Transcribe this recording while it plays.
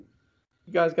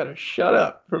You guys gotta shut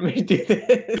up for me to do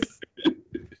this.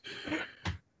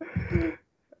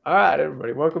 All right,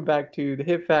 everybody, welcome back to the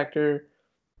Hit Factor.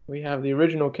 We have the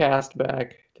original cast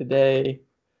back today.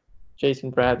 Jason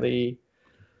Bradley,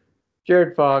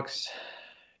 Jared Fox,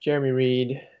 Jeremy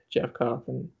Reed, Jeff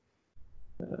Coffin.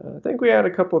 I think we had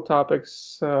a couple of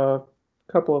topics. A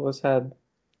couple of us had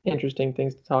interesting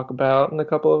things to talk about, and a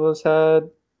couple of us had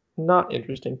not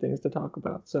interesting things to talk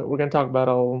about. So we're going to talk about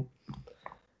all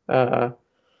of them.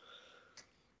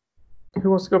 Who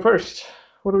wants to go first?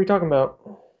 What are we talking about?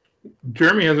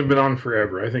 Jeremy hasn't been on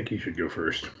forever. I think he should go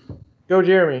first. Go,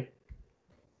 Jeremy.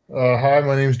 Hi,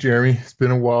 my name's Jeremy. It's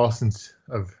been a while since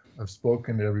I've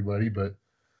spoken to everybody, but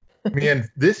man,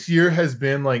 this year has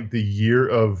been like the year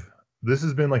of this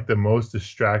has been like the most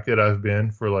distracted I've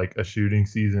been for like a shooting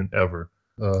season ever.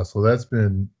 So that's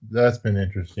been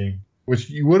interesting. Which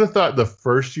you would have thought the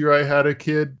first year I had a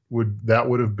kid would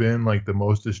have been like the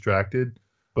most distracted,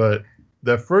 but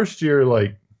that first year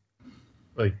like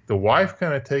the wife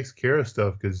kind of takes care of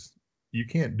stuff because you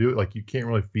can't do it, like you can't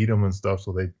really feed them and stuff,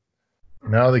 so they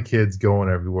now the kid's going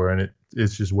everywhere and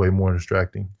it's just way more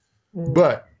distracting.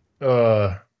 But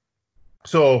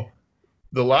so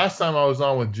the last time I was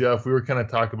on with Jeff, we were kind of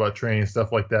talking about training and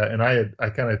stuff like that, and I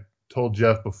kind of told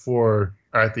Jeff before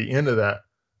at the end of that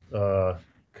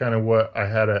kind of what I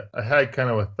had kind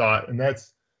of a thought, and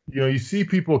that's, you see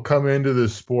people come into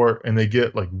this sport and they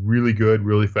get like really good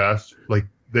really fast, like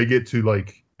they get to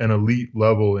like an elite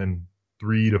level in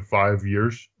 3 to 5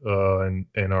 years, and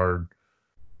are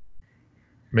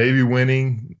maybe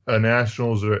winning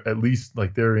nationals, or at least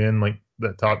like they're in like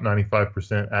that top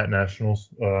 95% at nationals,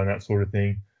 and that sort of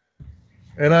thing.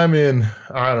 And I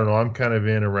don't know, I'm kind of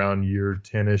in around year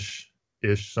 10ish,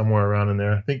 somewhere around in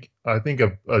there. I think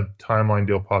a timeline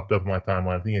deal popped up in my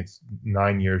timeline. I think it's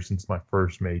 9 years since my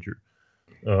first major.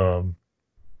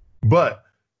 But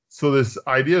so this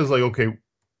idea is like, okay,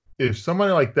 if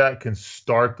somebody like that can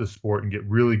start the sport and get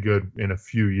really good in a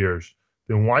few years,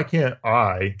 then why can't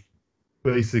I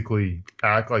basically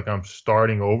act like I'm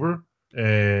starting over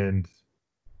and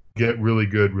get really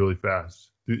good really fast?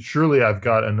 Surely I've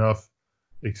got enough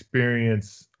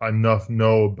experience, I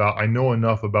know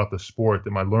enough about the sport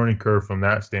that my learning curve from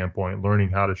that standpoint, learning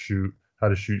how to shoot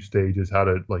stages, how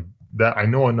to like that, I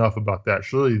know enough about that.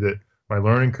 Surely that my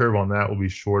learning curve on that will be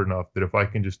short enough that if I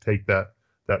can just take that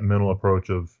mental approach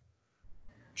of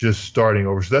just starting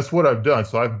over. So that's what I've done.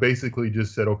 So I've basically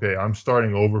just said, okay, I'm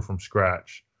starting over from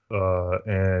scratch.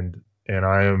 And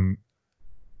I am,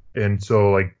 and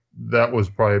so like that was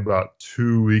probably about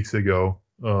 2 weeks ago.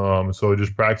 So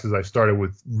just practice. I started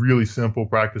with really simple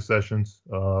practice sessions,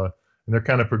 and they're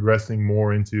kind of progressing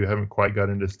more into, haven't quite got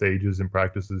into stages and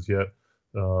practices yet.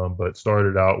 But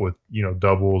started out with,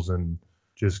 doubles and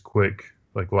just quick,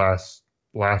 like last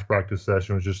practice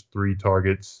session was just 3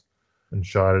 targets and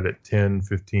shot it at 10,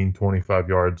 15, 25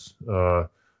 yards,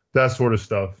 that sort of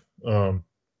stuff. And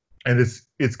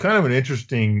it's kind of an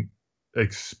interesting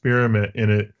experiment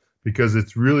in it, because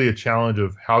it's really a challenge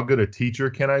of how good a teacher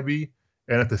can I be,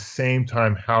 and at the same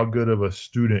time how good of a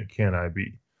student can I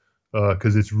be,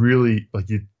 because it's really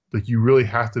you really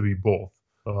have to be both.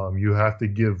 You have to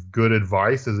give good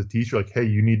advice as a teacher, like, hey,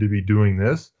 you need to be doing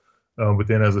this, but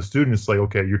then as a student it's like,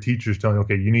 okay, your teacher's telling you,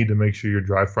 okay, you need to make sure you're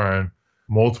dry firing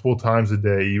multiple times a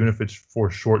day, even if it's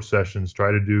for short sessions.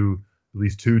 Try to do at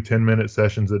least 2 10-minute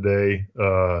sessions a day,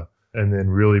 and then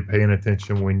really paying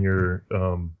attention when you're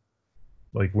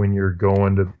like when you're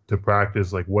going to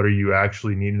practice, like what are you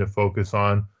actually needing to focus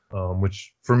on,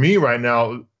 which for me right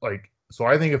now, like, so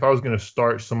I think if I was going to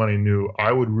start somebody new,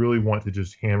 I would really want to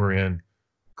just hammer in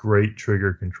great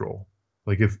trigger control.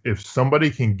 Like if somebody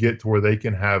can get to where they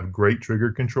can have great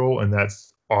trigger control and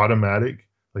that's automatic,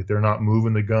 like they're not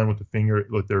moving the gun with the finger,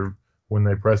 like they're when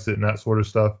they press it and that sort of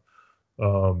stuff,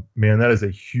 man, that is a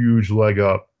huge leg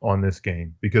up on this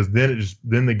game, because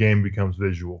then the game becomes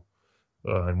visual,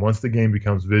 and once the game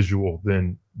becomes visual,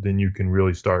 then you can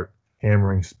really start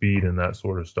hammering speed and that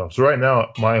sort of stuff. So right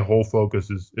now, my whole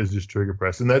focus is just trigger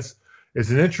press, and it's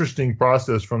an interesting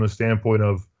process from the standpoint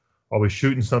of I'll be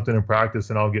shooting something in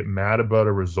practice and I'll get mad about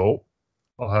a result.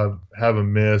 I'll have a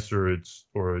miss, or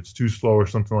it's too slow or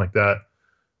something like that,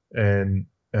 and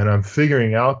I'm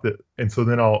figuring out that, and so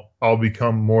then I'll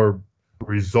become more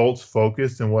results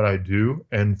focused in what I do,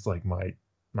 and it's like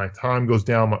my time goes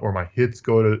down, or my hits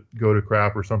go to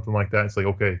crap or something like that. It's like,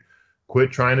 okay,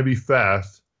 quit trying to be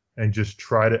fast and just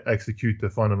try to execute the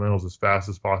fundamentals as fast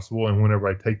as possible. And whenever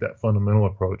I take that fundamental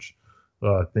approach,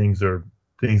 things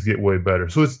get way better.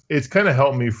 So it's kind of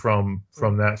helped me from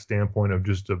that standpoint of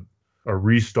just a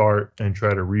restart and try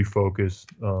to refocus,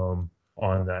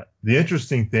 on that. The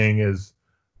interesting thing is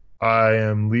I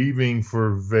am leaving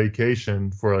for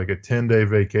vacation for like a 10-day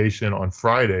vacation on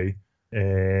Friday,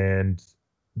 and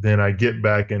then I get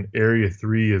back, and Area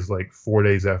 3 is like 4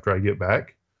 days after I get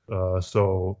back.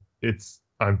 So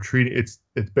I'm treating it's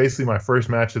basically my first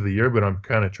match of the year, but I'm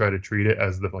kind of trying to treat it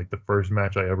as the first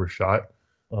match I ever shot.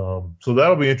 So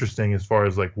that'll be interesting as far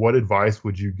as like what advice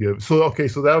would you give? So okay,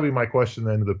 so that'll be my question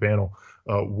then to the panel.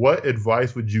 What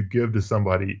advice would you give to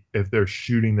somebody if they're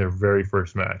shooting their very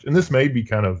first match? And this may be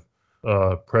kind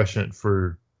of prescient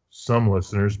for some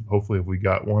listeners. Hopefully, if we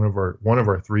got one of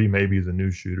our three maybe is a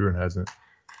new shooter and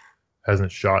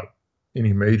hasn't shot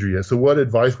any major yet. So what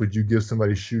advice would you give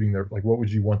somebody shooting their, like, what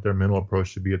would you want their mental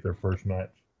approach to be at their first match?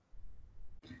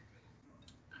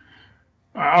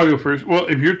 I'll go first. Well,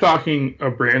 if you're talking a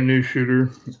brand new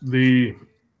shooter, the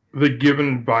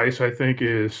given advice I think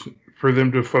is for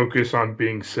them to focus on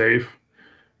being safe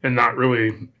and not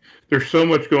really. There's so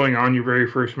much going on your very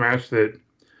first match that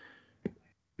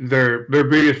their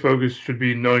biggest focus should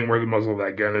be knowing where the muzzle of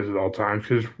that gun is at all times,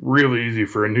 because it's really easy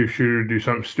for a new shooter to do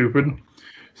something stupid.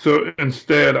 So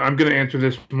instead, I'm going to answer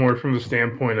this more from the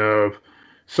standpoint of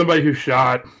somebody who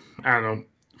shot, I don't know,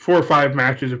 4 or 5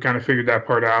 matches, have kind of figured that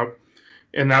part out,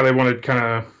 and now they want to kind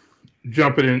of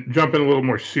jump in a little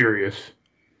more serious.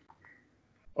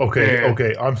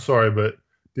 Okay, I'm sorry, but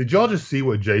did y'all just see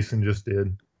what Jason just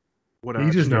did?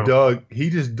 He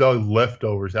just dug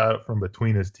leftovers out from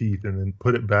between his teeth and then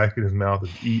put it back in his mouth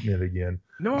and eating it again.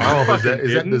 No, I don't know,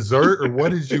 is that dessert or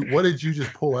what did you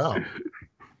just pull out?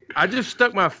 I just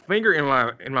stuck my finger in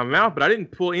my mouth, but I didn't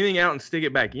pull anything out and stick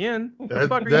it back in.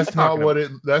 That's not what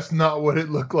it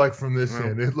looked like from this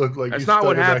end. It looked like you stuck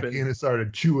it back in and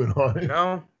started chewing on it.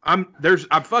 No,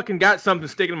 I fucking got something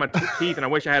sticking in my teeth, and I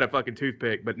wish I had a fucking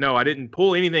toothpick. But no, I didn't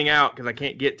pull anything out because I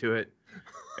can't get to it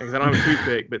because I don't have a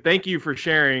toothpick. But thank you for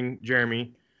sharing,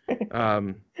 Jeremy. But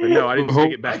no, I didn't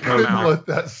stick it back in my mouth. Let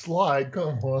that slide.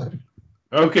 Come on.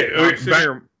 Okay.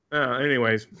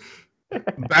 Anyways,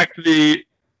 back to the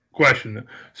question.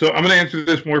 So I'm going to answer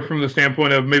this more from the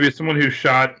standpoint of maybe it's someone who's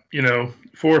shot, 4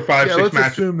 or 5, 6 let's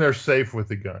matches. Assume they're safe with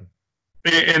the gun.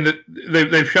 And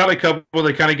they've shot a couple.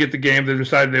 They kind of get the game. They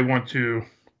decided they want to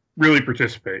really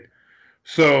participate.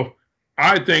 So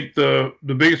I think the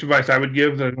biggest advice I would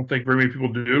give that I don't think very many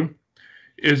people do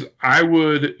is I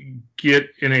would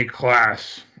get in a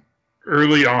class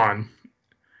early on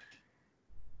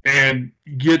and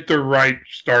get the right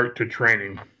start to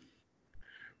training.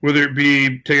 Whether it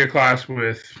be take a class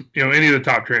with any of the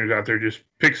top trainers out there, just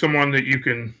pick someone that you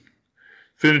can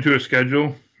fit into a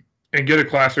schedule and get a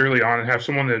class early on and have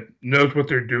someone that knows what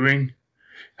they're doing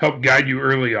help guide you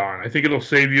early on. I think it'll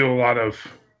save you a lot of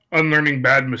unlearning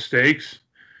bad mistakes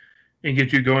and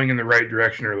get you going in the right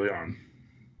direction early on.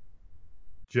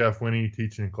 Jeff, when are you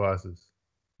teaching classes?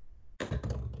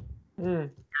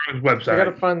 Website.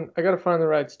 I gotta find the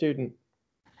right student.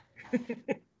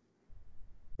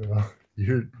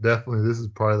 You're definitely, this is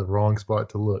probably the wrong spot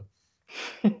to look.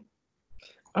 All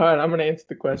right, I'm going to answer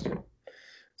the question.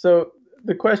 So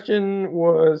the question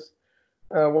was,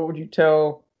 what would you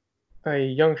tell a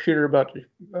young shooter about,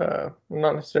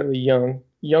 not necessarily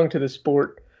young to the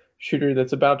sport shooter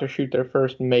that's about to shoot their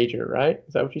first major, right?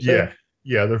 Is that what you said?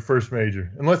 Yeah, their first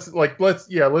major. And let's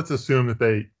assume that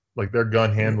they, like, their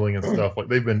gun handling and stuff, like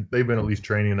they've been at least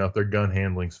training enough. Their gun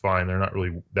handling's fine. They're not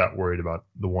really that worried about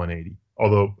the 180.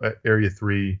 Although at Area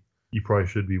 3, you probably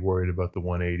should be worried about the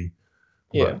 180.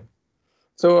 Yeah.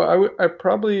 So I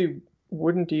probably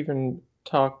wouldn't even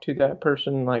talk to that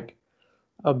person like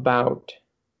about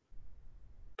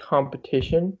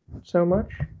competition so much.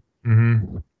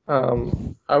 Mm-hmm.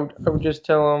 I would just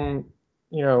tell them,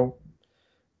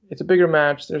 it's a bigger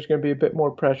match. There's going to be a bit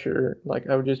more pressure. Like,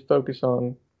 I would just focus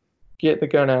on get the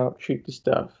gun out, shoot the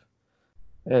stuff,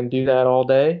 and do that all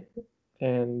day.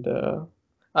 And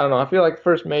I don't know. I feel like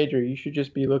first major, you should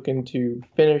just be looking to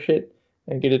finish it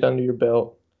and get it under your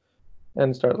belt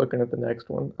and start looking at the next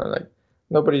one. I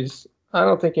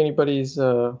don't think anybody's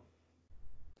really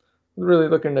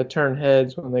looking to turn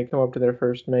heads when they come up to their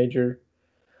first major.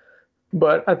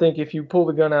 But I think if you pull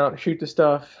the gun out and shoot the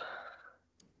stuff,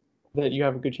 that you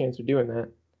have a good chance of doing that.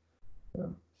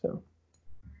 So,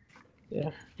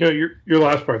 yeah. Your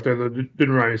last part there did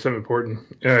remind me of something important.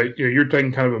 You're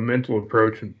taking kind of a mental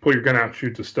approach and pull your gun out and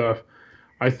shoot the stuff.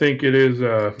 I think it is,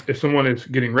 if someone is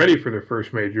getting ready for their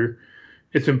first major,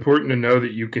 it's important to know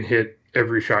that you can hit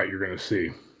every shot you're going to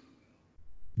see.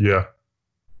 Yeah.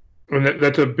 And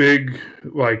that's a big,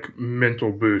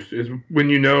 mental boost. Is when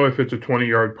if it's a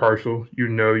 20-yard partial,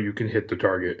 you can hit the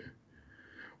target.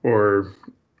 Or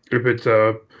if it's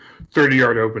a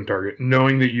 30-yard open target,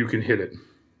 knowing that you can hit it.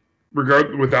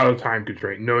 without a time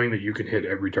constraint, knowing that you can hit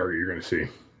every target you're going to see.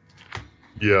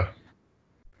 Yeah.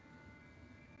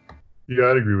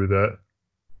 Yeah, I'd agree with that.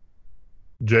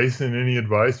 Jason, any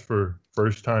advice for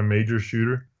first-time major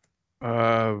shooter?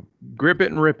 Grip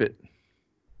it and rip it.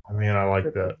 I mean, I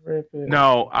like that. Rip it.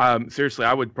 No, seriously,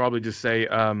 I would probably just say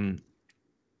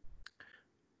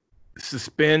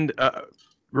suspend,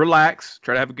 relax,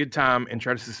 try to have a good time, and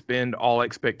try to suspend all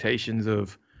expectations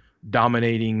of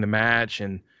dominating the match.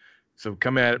 And so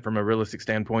come at it from a realistic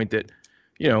standpoint that,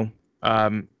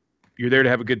 you're there to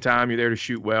have a good time, you're there to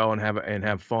shoot well and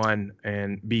have fun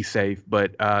and be safe,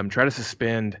 but try to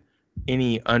suspend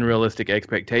any unrealistic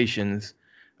expectations,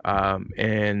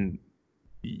 and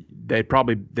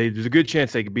there's a good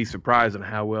chance they could be surprised on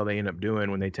how well they end up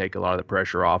doing when they take a lot of the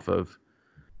pressure off of,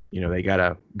 they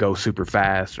gotta go super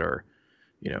fast or,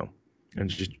 and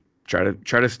just try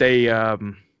to stay,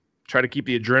 try to keep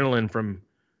the adrenaline from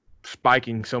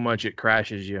spiking so much it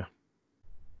crashes you.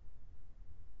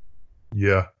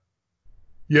 Yeah.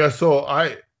 Yeah,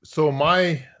 so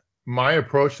my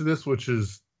approach to this, which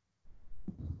is,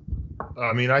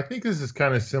 I mean, I think this is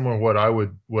kind of similar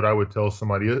to what I would tell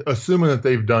somebody, assuming that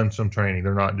they've done some training.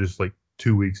 They're not just like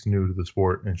 2 weeks new to the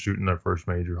sport and shooting their first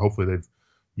major. Hopefully they've,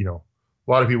 a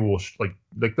lot of people will like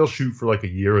they'll shoot for like a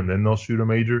year and then they'll shoot a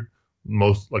major.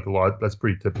 That's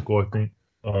pretty typical, I think.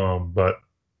 But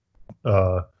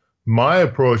my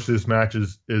approach to this match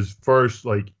is first,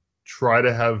 like, try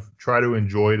to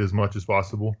enjoy it as much as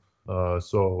possible.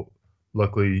 So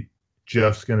luckily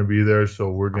Jeff's going to be there, so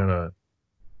we're going to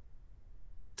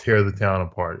tear the town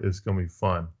apart. It's going to be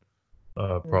fun.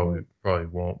 Probably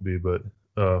won't be, but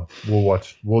we'll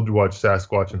watch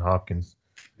Sasquatch and Hopkins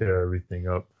tear everything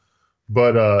up.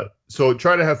 But so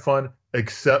try to have fun,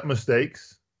 accept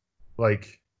mistakes,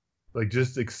 like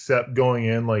just accept going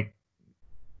in, like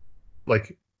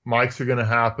mics are going to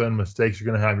happen, mistakes are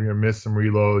going to happen, you're going to miss some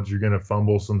reloads, you're going to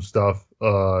fumble some stuff,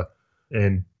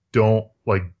 and don't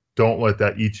let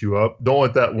that eat you up. Don't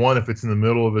let that, one, if it's in the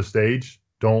middle of a stage,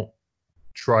 don't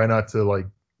try not to like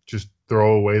just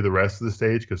throw away the rest of the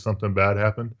stage because something bad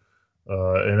happened.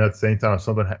 And at the same time, if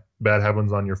something bad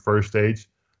happens on your first stage,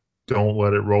 don't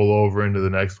let it roll over into the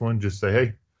next one. Just say,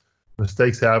 hey,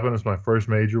 mistakes happen. It's my first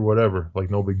major, whatever. Like,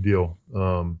 no big deal.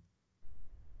 And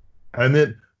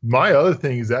then my other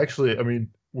thing is actually, I mean,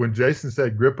 when Jason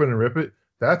said grip it and rip it,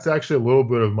 that's actually a little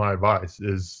bit of my advice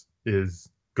is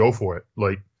go for it.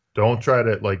 Like, don't try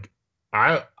to, like,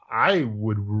 I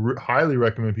would highly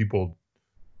recommend people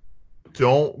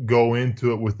don't go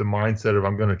into it with the mindset of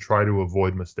I'm going to try to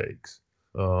avoid mistakes.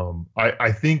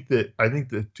 I think that,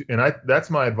 and that's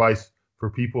my advice for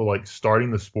people like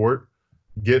starting the sport.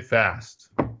 Get fast,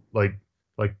 like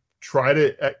try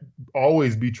to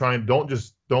always be trying. Don't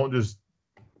just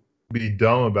be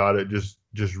dumb about it. Just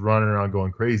running around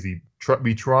going crazy.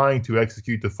 Be trying to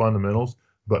execute the fundamentals,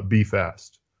 but be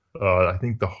fast. I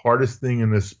think the hardest thing in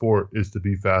this sport is to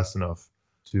be fast enough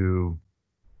to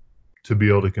be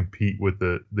able to compete with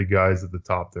the guys at the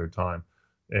top of their time.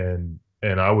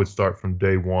 And I would start from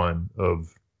day one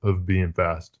of being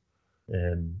fast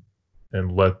and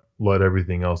let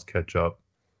everything else catch up.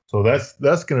 So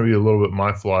that's going to be a little bit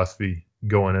my philosophy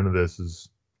going into this is,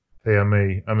 hey, I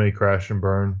may crash and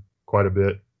burn quite a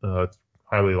bit. It's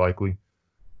highly likely.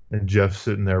 And Jeff's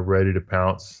sitting there ready to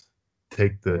pounce,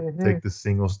 take the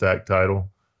single stack title.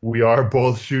 We are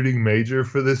both shooting major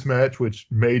for this match, which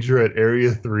major at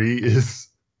Area 3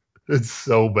 it's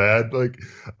so bad. Like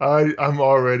I'm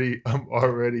already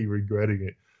regretting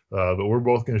it. But we're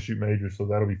both going to shoot major, so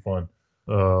that'll be fun.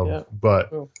 But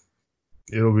cool.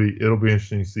 It'll be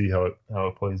interesting to see how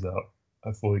it plays out.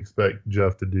 I fully expect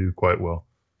Jeff to do quite well.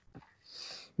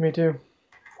 Me too.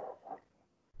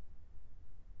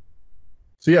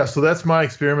 So that's my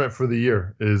experiment for the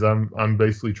year. Is I'm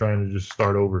basically trying to just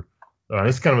start over.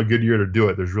 It's kind of a good year to do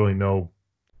it. There's really no.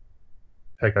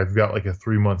 Heck, I've got like a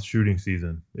 3-month shooting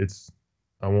season.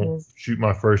 I won't shoot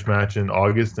my first match in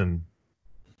August, and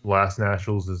last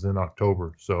nationals is in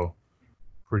October. So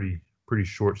pretty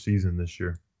short season this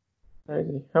year.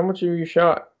 Crazy. How much have you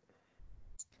shot?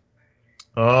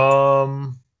 I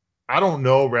don't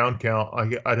know round count.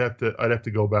 I'd have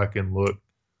to go back and look.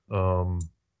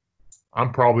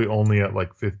 I'm probably only at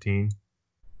like 15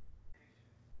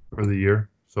 for the year,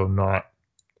 so not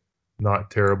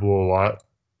terrible a lot.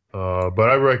 But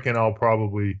I reckon I'll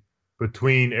probably,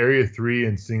 between Area 3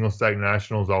 and Single Stack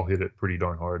Nationals, I'll hit it pretty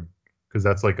darn hard because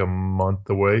that's like a month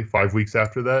away, 5 weeks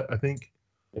after that, I think.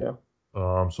 Yeah.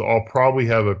 So I'll probably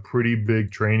have a pretty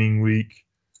big training week,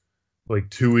 like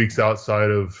 2 weeks out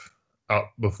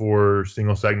before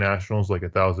Single Stack Nationals, like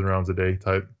 1,000 rounds a day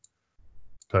type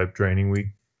training week.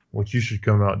 Which you should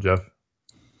come out, Jeff.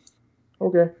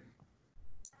 Okay.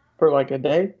 For like a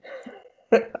day?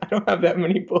 I don't have that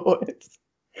many bullets.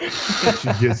 You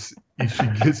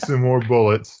should get some more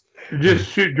bullets. Just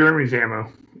shoot Jeremy's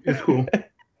ammo. It's cool.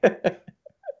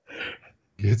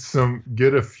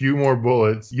 Get a few more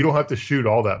bullets. You don't have to shoot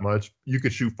all that much. You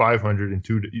could shoot 500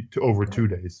 in over 2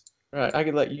 days. Right, I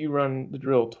could let you run the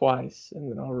drill twice, and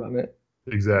then I'll run it.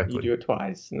 Exactly. You do it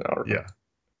twice, and then I'll run it.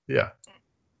 Yeah.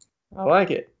 I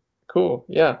like it. Cool.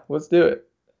 Yeah, let's do it.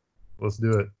 Let's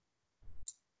do it.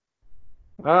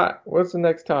 All right, what's the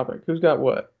next topic? Who's got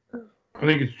what? I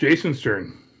think it's Jason's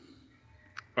turn.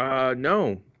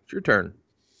 No, it's your turn.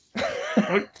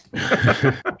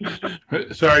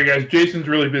 Sorry, guys. Jason's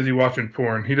really busy watching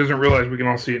porn. He doesn't realize we can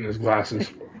all see it in his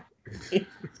glasses.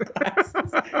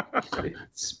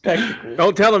 Spectacle.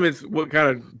 Don't tell him it's what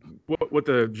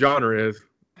the genre is.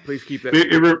 Please keep that.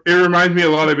 It reminds me a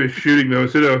lot of his shooting, though.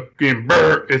 Instead of being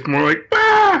brr, it's more like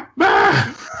bah,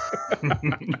 bah.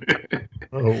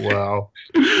 Oh, wow.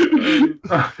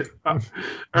 All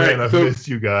right, Man, I've missed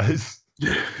you guys.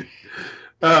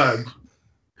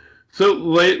 So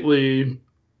lately,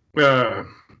 I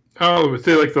would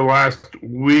say like the last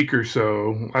week or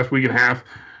so, last week and a half,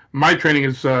 my training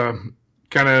has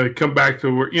kind of come back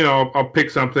to where, I'll pick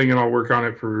something and I'll work on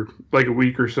it for like a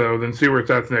week or so, then see where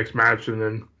it's at the next match, and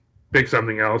then pick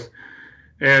something else.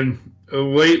 And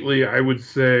lately, I would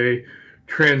say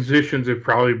transitions have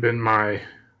probably been my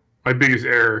biggest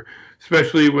error,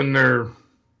 especially when they're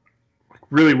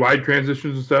really wide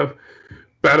transitions and stuff.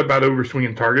 Bad about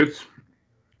overswinging targets.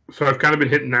 So I've kind of been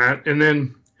hitting that. And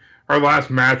then our last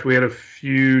match, we had a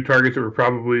few targets that were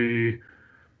probably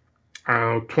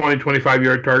 20,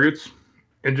 25-yard targets,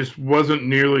 and just wasn't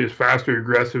nearly as fast or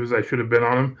aggressive as I should have been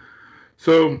on them.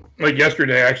 So, like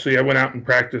yesterday, actually, I went out and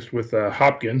practiced with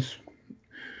Hopkins,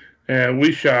 and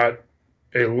we shot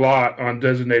a lot on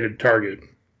designated target,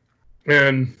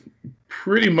 and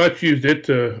pretty much used it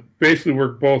to basically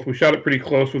work both. We shot it pretty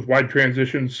close with wide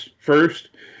transitions first,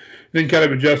 then kind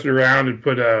of adjusted around and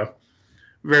put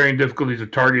varying difficulties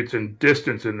of targets and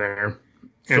distance in there,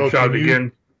 and shot it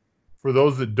again. For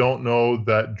those that don't know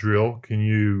that drill, can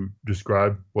you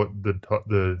describe what the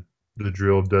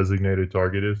drill designated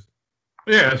target is?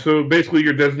 Yeah, so basically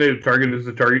your designated target is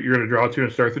the target you're going to draw to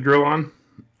and start the drill on.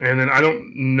 And then I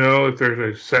don't know if there's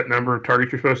a set number of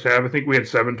targets you're supposed to have. I think we had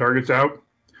 7 targets out.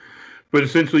 But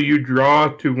essentially you draw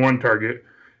to one target,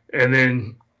 and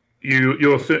then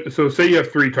you'll say you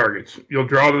have 3 targets. You'll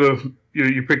draw to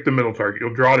you pick the middle target.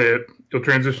 You'll draw to it. You'll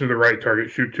transition to the right target,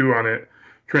 shoot 2 on it.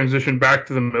 Transition back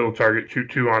to the middle target, shoot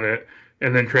 2 on it,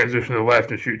 and then transition to the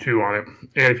left and shoot 2 on it.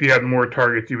 And if you had more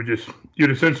targets,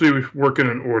 you'd essentially work in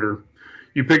an order.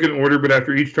 You pick an order, but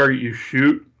after each target you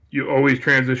shoot, you always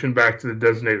transition back to the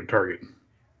designated target.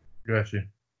 Gotcha.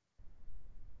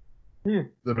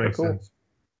 That makes cool. sense.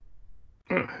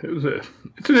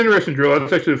 It's an interesting drill.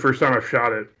 That's actually the first time I've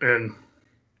shot it, and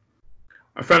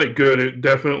I found it good. It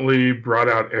definitely brought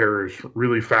out errors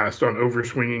really fast on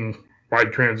overswinging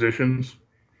wide transitions.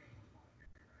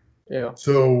 Yeah.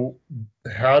 So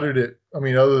how did it,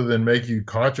 other than make you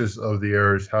conscious of the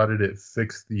errors, how did it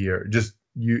fix the error? Just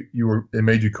it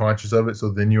made you conscious of it, so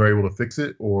then you were able to fix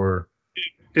it? Or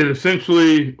it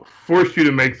essentially forced you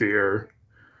to make the error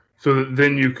so that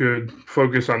then you could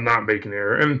focus on not making the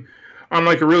error. And on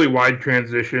like a really wide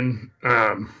transition,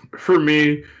 for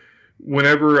me,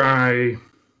 whenever I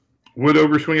would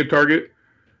overswing a target,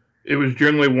 it was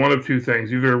generally one of 2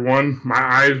 things. Either one, my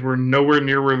eyes were nowhere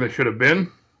near where they should have been,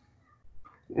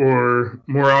 or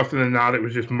more often than not, it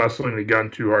was just muscling the gun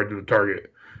too hard to the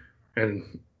target.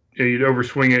 And you'd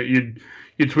overswing it.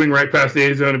 You'd swing right past the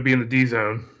A zone and be in the D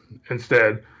zone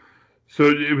instead. So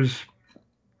it was,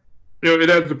 it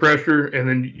adds the pressure, and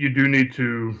then you do need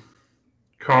to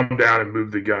calm down and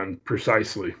move the gun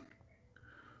precisely.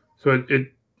 So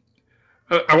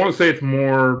I want to say it's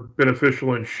more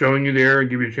beneficial in showing you the error and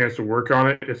give you a chance to work on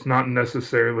it. It's not going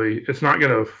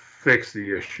to fix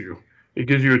the issue. It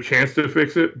gives you a chance to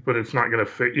fix it, but it's not going to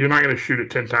fix. You're not going to shoot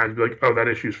it 10 times and be like, oh, that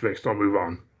issue's fixed, I'll move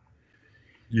on.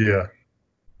 Yeah.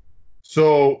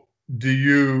 So do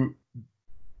you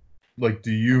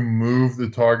move the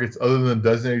targets other than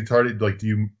designated target? Like,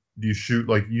 do you shoot,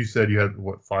 like you said, you had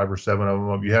 5 or 7 of them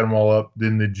up? You had them all up.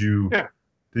 Then did you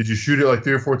shoot it like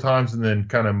 3 or 4 times and then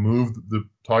kind of move the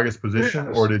target's position,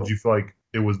 or did you feel like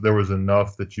there was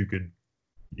enough that you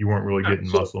weren't really getting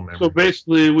muscle memory? So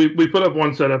basically, we put up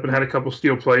one setup and had a couple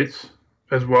steel plates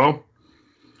as well,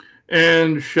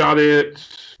 and shot it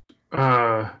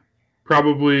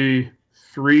probably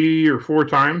 3 or 4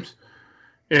 times,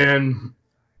 and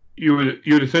you would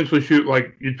essentially shoot,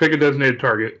 like, you'd pick a designated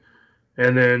target,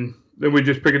 and then we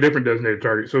just pick a different designated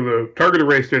target. So the target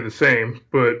arrays stay the same,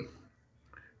 but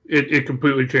it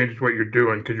completely changes what you're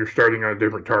doing because you're starting on a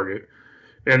different target.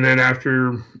 And then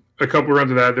after a couple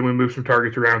runs of that, then we moved some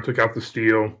targets around, took out the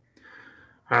steel,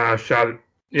 shot it,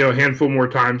 a handful more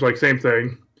times, like same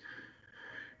thing.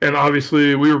 And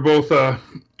obviously, we were both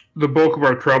the bulk of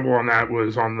our trouble on that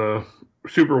was on the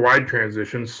super wide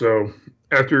transitions. So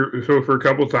for a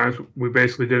couple of times, we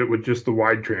basically did it with just the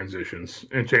wide transitions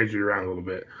and changed it around a little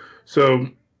bit. So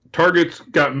targets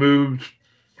got moved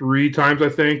 3 times, I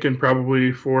think, in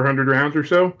probably 400 rounds or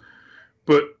so.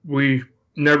 But we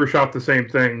never shot the same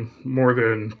thing more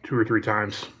than 2 or 3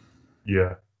 times.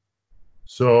 Yeah.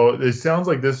 So it sounds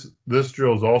like this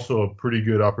drill is also a pretty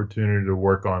good opportunity to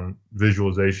work on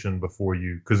visualization before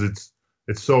you, because it's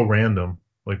so random,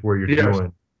 like where you're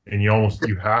doing, and you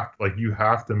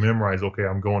have to memorize. Okay,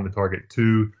 I'm going to target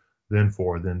 2, then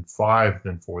 4, then 5,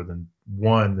 then 4, then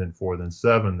 1, then 4, then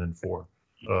 7, then 4.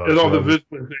 And all the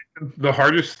visualization. The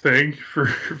hardest thing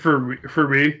for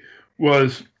me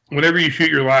was whenever you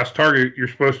shoot your last target, you're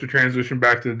supposed to transition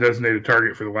back to the designated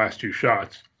target for the last 2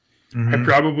 shots. Mm-hmm. I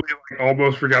probably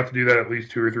almost forgot to do that at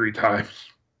least 2 or 3 times.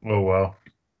 Oh, wow.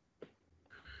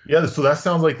 Yeah, so that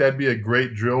sounds like that'd be a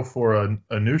great drill for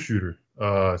a new shooter.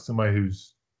 Somebody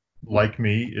who's like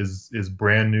me is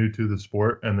brand new to the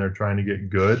sport and they're trying to get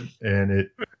good, and it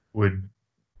would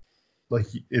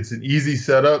it's an easy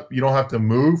setup. You don't have to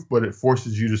move, but it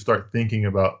forces you to start thinking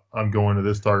about, I'm going to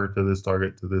this target, to this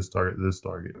target, to this target, to this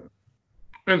target.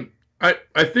 And I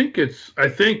think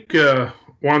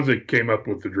Wanzik came up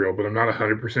with the drill, but I'm not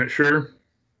 100% sure.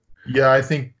 Yeah, I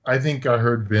think I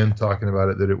heard Ben talking about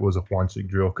it, that it was a Wanzik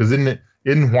drill, because isn't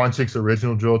Wanzik's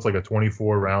original drill? It's like a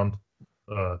 24 round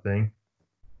thing.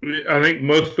 I think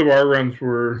most of our runs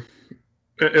were,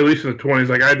 at least in the 20s.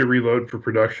 Like I had to reload for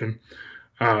production,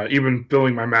 even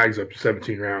filling my mags up to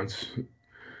 17 rounds.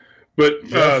 But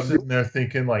sitting there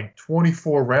thinking, like,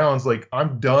 24 rounds, like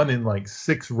I'm done in like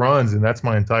 6 runs, and that's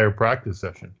my entire practice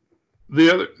session.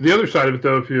 The other side of it,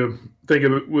 though, if you think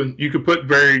of it, when you could put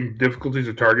varying difficulties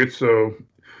of targets, so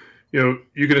you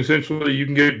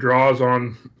can get draws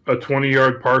on a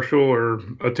 20-yard partial or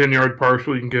a 10-yard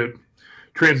partial. You can get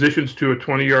transitions to a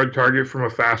 20-yard target from a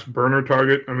fast burner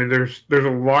target. I mean, there's a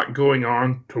lot going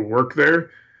on to work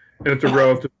there, and it's a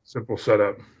relatively simple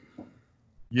setup.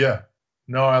 Yeah,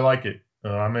 no, I like it.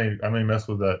 I may mess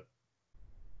with that.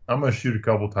 I'm gonna shoot a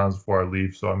couple times before I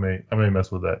leave, so I may mess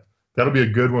with that. That'll be a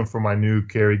good one for my new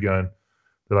carry gun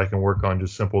that I can work on,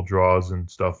 just simple draws and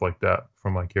stuff like that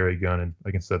from my carry gun, and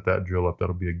I can set that drill up.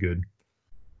 That'll be a good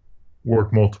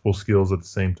work multiple skills at the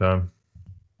same time.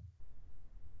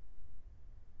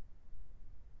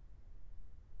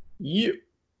 Yeah.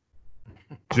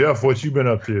 Jeff, what you been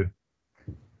up to?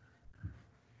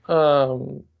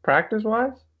 Practice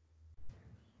wise?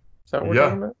 Is that what we're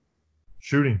talking about?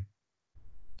 Shooting.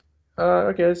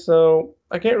 Okay, so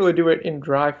I can't really do it in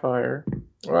dry fire,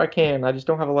 or I can. I just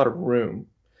don't have a lot of room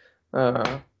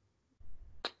to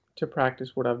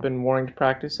practice what I've been wanting to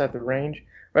practice at the range.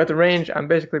 But at the range, I'm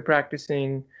basically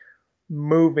practicing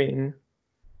moving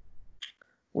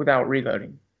without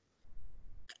reloading.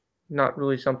 Not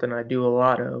really something I do a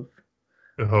lot of.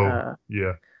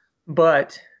 Yeah.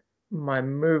 But my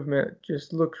movement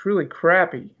just looks really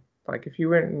crappy. Like if you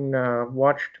went and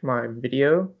watched my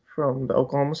video from the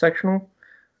Oklahoma sectional,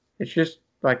 it's just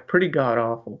like pretty god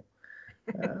awful.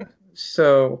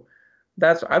 So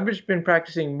I've just been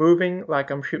practicing moving like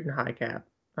I'm shooting high cap.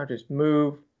 I just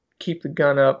move, keep the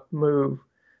gun up, move,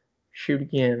 shoot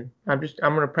again. I'm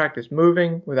gonna practice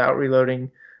moving without reloading,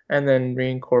 and then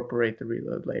reincorporate the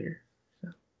reload later.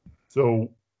 So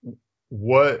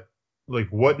what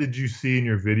did you see in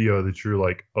your video that you're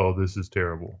like, oh, this is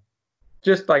terrible?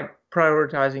 Just like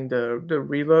prioritizing the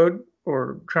reload,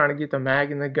 or trying to get the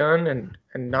mag in the gun and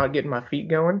not getting my feet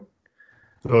going.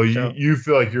 So you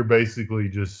feel like you're basically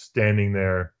just standing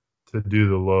there to do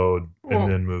the load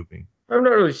and then moving. I'm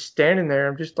not really standing there.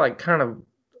 I'm just like kind of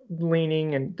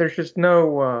leaning, and there's just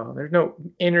there's no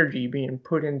energy being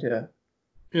put into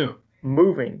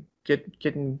moving,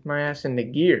 getting my ass into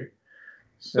gear.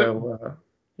 So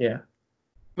yeah.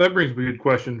 That brings me a good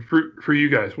question for you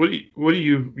guys. What do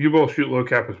you both shoot low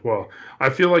cap as well?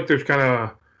 I feel like there's kind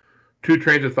of 2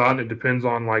 trains of thought, and it depends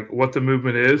on like what the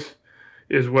movement is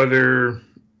whether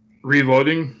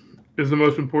reloading is the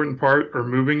most important part or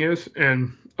moving is.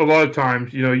 And a lot of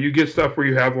times, you get stuff where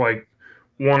you have like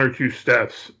 1 or 2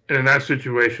 steps, and in that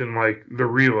situation, like the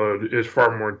reload is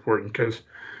far more important because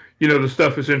the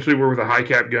stuff essentially where with a high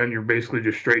cap gun, you're basically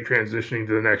just straight transitioning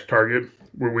to the next target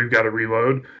where we've got to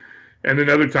reload. And then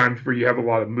other times where you have a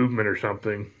lot of movement or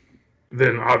something,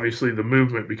 then obviously the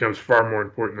movement becomes far more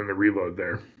important than the reload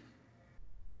there.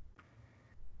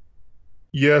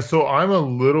 Yeah, so I'm a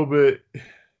little bit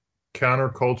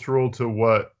countercultural to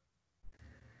what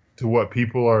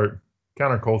people are.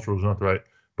 Countercultural is not the right,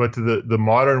 but to the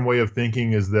modern way of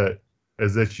thinking is that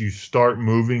you start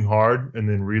moving hard and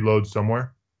then reload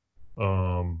somewhere.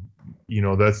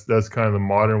 That's kind of the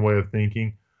modern way of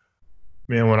thinking.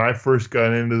 Man, when I first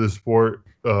got into the sport,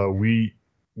 we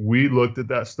looked at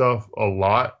that stuff a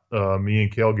lot. Me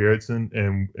and Cale Garrettson,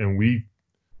 and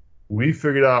we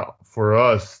figured out for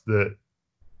us that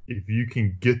if you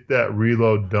can get that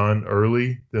reload done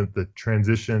early, then the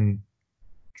transition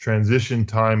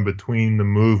time between the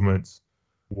movements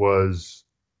was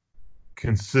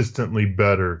consistently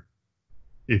better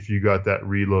if you got that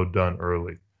reload done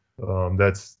early.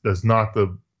 That's not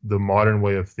the modern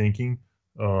way of thinking,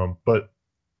 but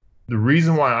the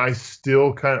reason why I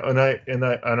still kind of I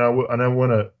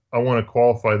want to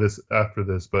qualify this after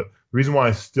this, but the reason why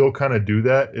I still kind of do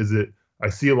that is that I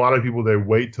see a lot of people, they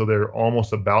wait till they're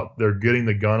getting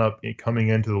the gun up, coming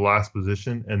into the last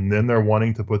position, and then they're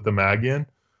wanting to put the mag in.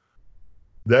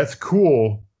 That's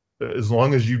cool as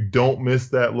long as you don't miss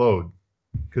that load.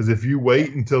 Because if you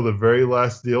wait until the very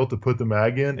last deal to put the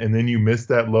mag in and then you miss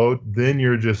that load, then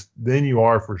you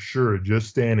are for sure just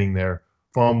standing there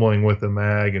fumbling with the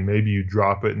mag, and maybe you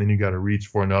drop it and then you got to reach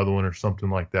for another one or something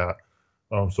like that.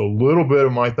 So a little bit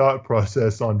of my thought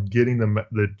process on getting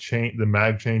the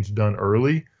mag change done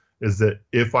early is that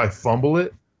if I fumble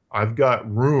it, I've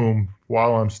got room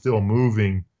while I'm still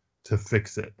moving to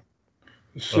fix it.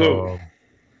 So,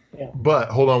 but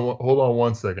hold on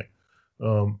 1 second.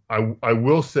 I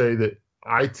will say that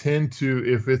I tend to,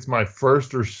 if it's my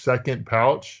first or second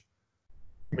pouch,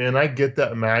 man, I get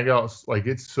that mag out. Like,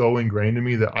 it's so ingrained in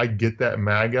me that I get that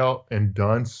mag out and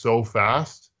done so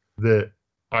fast that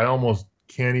I almost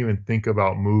can't even think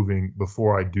about moving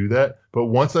before I do that. But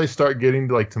once I start getting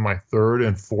to my third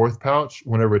and fourth pouch,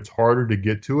 whenever it's harder to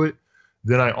get to it,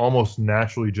 then I almost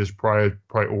naturally just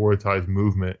prioritize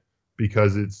movement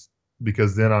because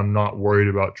then I'm not worried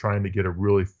about trying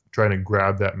to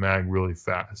grab that mag really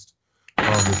fast.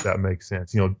 If that makes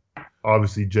sense.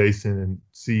 Obviously Jason and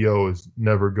CEO is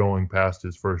never going past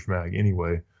his first mag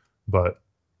anyway, but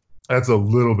that's a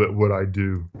little bit what I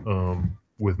do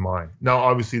with mine. Now,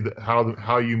 obviously,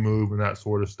 how you move and that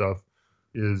sort of stuff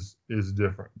is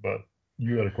different. But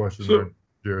you had a question there,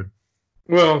 Jared.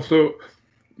 Well, so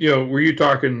were you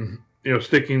talking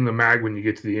sticking the mag when you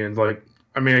get to the end? Like,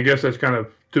 I mean, I guess that's kind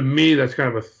of, to me, that's kind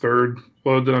of a third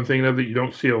load that I'm thinking of that you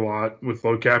don't see a lot with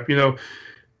low cap.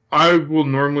 I will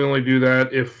normally only do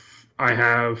that if I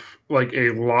have like a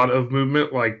lot of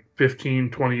movement, like 15,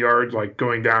 20 yards, like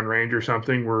going down range or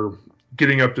something, where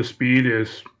getting up to speed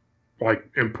is like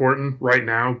important right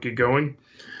now, get going.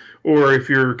 Or if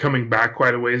you're coming back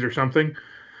quite a ways or something.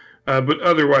 But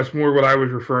otherwise, more what I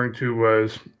was referring to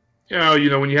was,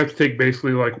 when you have to take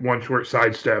basically like one short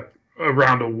sidestep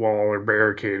around a wall or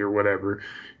barricade or whatever,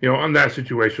 on that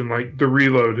situation, like the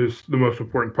reload is the most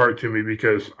important part to me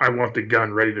because I want the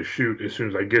gun ready to shoot as soon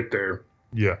as I get there.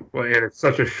 Yeah. Well, and it's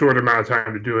such a short amount of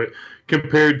time to do it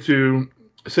compared to,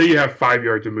 say you have 5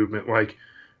 yards of movement. Like,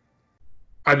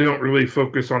 I don't really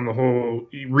focus on the whole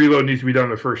reload needs to be done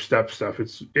the first step stuff.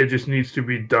 It just needs to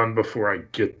be done before I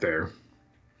get there.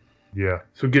 Yeah.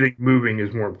 So getting moving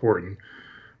is more important.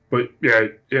 But yeah,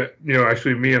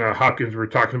 actually, me and Hopkins were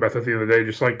talking about that the other day.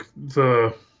 Just like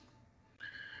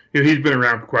he's been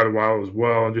around for quite a while as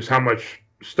well, and just how much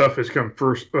stuff has come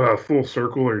full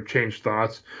circle or changed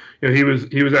thoughts. He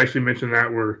was actually mentioning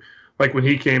that where, like, when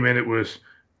he came in, it was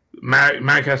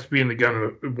mag has to be in the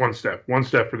gun one step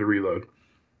for the reload.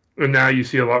 And now you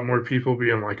see a lot more people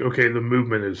being like, okay, the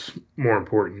movement is more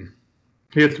important.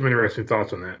 He had some interesting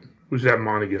thoughts on that. We should have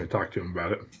Monty to talk to him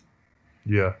about it.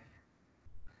 Yeah.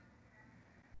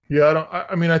 Yeah,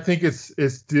 I think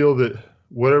it's deal that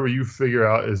whatever you figure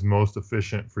out is most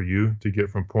efficient for you to get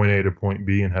from point A to point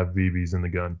B and have BBs in the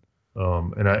gun.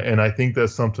 And I think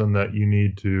that's something that you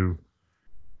need to,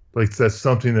 like, that's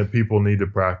something that people need to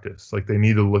practice. Like, they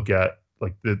need to look at,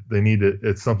 like,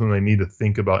 it's something they need to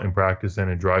think about in practice and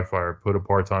in dry fire, put a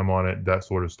part-time on it, that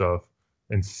sort of stuff,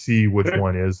 and see which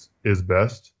one is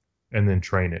best, and then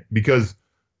train it. Because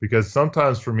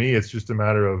sometimes for me, it's just a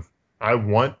matter of, I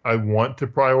want to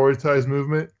prioritize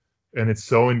movement, and it's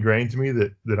so ingrained to me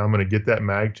that I'm going to get that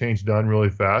mag change done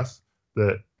really fast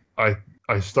that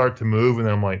I start to move, and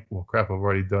then I'm like, well, crap, I've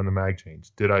already done the mag change.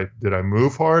 Did I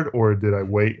move hard, or did I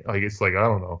wait? Like, it's like, I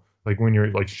don't know. Like when you're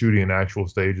like shooting an actual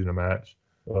stage in a match,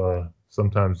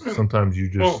 sometimes you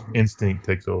just instinct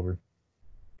takes over.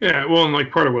 Yeah, well, and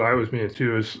like part of what I was meaning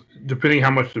too is depending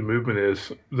how much the movement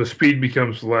is, the speed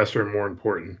becomes less or more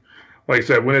important. Like I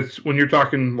said, when you're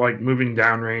talking like moving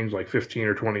downrange, like 15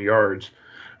 or 20 yards,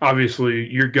 obviously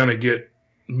you're gonna get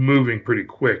moving pretty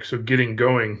quick. So getting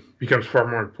going becomes far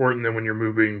more important than when you're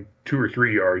moving 2 or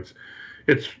 3 yards.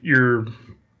 It's your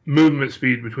movement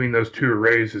speed between those two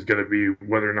arrays is going to be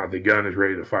whether or not the gun is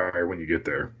ready to fire when you get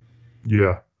there.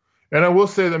 Yeah, and I will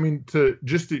say that, I mean, to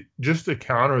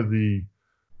counter the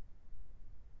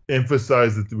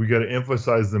emphasize that we got to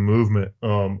emphasize the movement.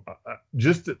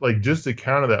 Just to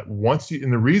counter that, once you,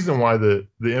 and the reason why the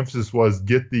emphasis was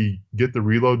get the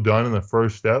reload done in the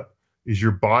first step is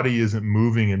your body isn't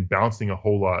moving and bouncing a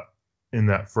whole lot in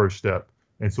that first step,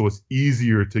 and so it's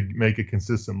easier to make a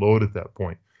consistent load at that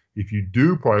point. If you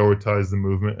do prioritize the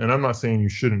movement, and I'm not saying you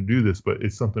shouldn't do this, but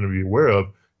it's something to be aware of.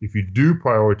 If you do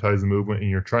prioritize the movement and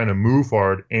you're trying to move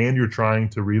hard and you're trying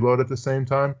to reload at the same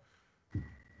time,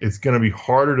 it's going to be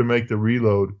harder to make the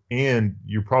reload, and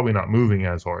you're probably not moving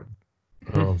as hard.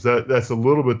 So that's a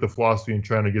little bit the philosophy in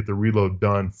trying to get the reload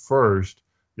done first,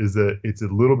 is that it's a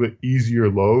little bit easier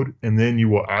load, and then you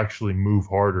will actually move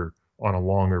harder on a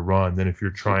longer run than if you're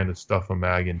trying to stuff a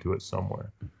mag into it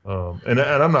somewhere. And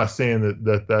I'm not saying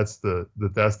that's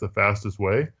the fastest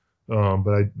way,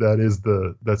 but that's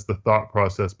the thought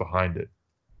process behind it.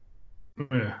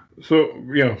 Yeah. So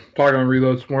talking on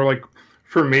reloads, more like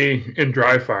for me in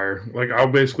dry fire, like I'll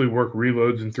basically work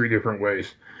reloads in 3 different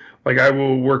ways. Like I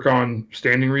will work on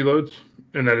standing reloads,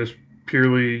 and that is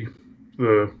purely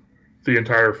the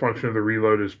entire function of the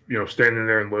reload is standing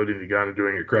there and loading the gun and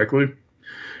doing it correctly.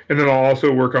 And then I'll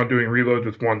also work on doing reloads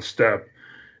with 1 step,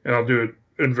 and I'll do it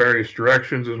in various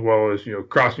directions, as well as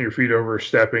crossing your feet over,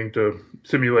 stepping to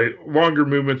simulate longer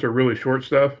movements or really short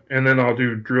stuff. And then I'll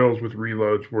do drills with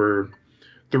reloads where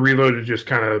the reload is just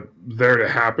kind of there to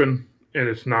happen, and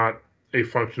it's not a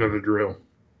function of the drill.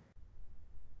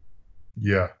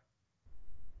 Yeah.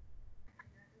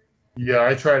 Yeah,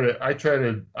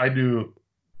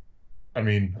 I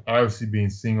mean, obviously being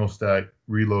single stack,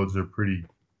 reloads are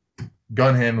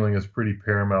gun handling is pretty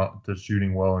paramount to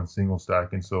shooting well in single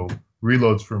stack. And so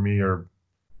reloads for me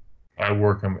I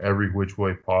work them every which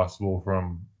way possible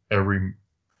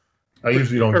I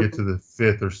usually don't get to the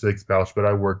 5th or 6th pouch, but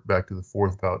I work back to the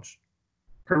 4th pouch.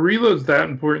 Are reloads that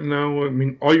important though? I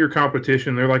mean, all your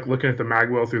competition, they're like looking at the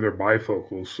magwell through their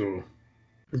bifocals. So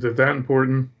is it that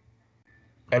important?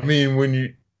 I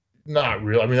mean, not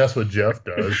real. I mean, that's what Jeff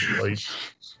does. Like,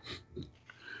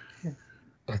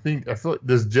 I feel like,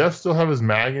 does Jeff still have his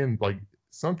mag in? Like,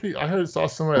 I saw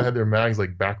somebody that had their mags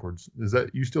like backwards. Is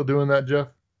that you still doing that, Jeff?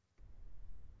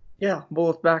 Yeah,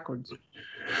 both backwards.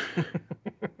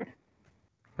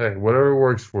 Hey, whatever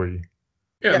works for you.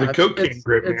 Yeah, the cocaine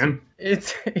grip, man.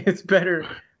 It's better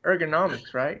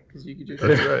ergonomics, right? Because you could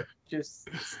That's right. just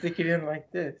stick it in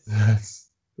like this.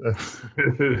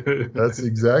 That's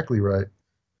exactly right.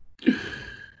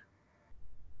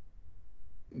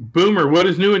 Boomer, what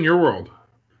is new in your world?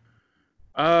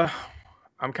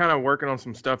 I'm kind of working on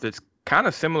some stuff that's kind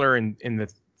of similar in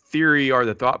the theory or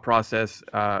the thought process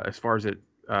as far as it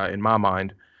in my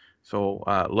mind. So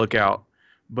look out.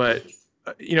 But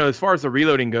as far as the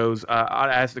reloading goes, I'd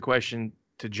ask the question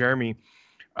to Jeremy.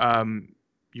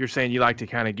 You're saying you like to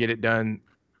kind of get it done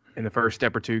in the first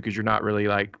step or two because you're not really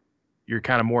you're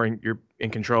kind of more you're in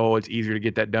control. It's easier to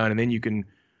get that done, and then you can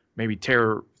maybe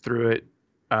tear through it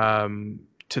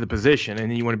to the position,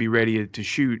 and then you want to be ready to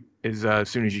shoot as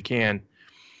soon as you can.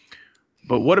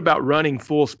 But what about running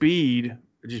full speed?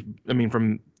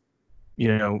 From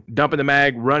dumping the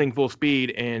mag, running full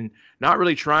speed, and not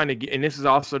really trying to get. And this is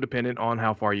also dependent on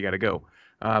how far you got to go.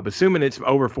 But assuming it's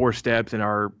over 4 steps and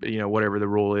whatever the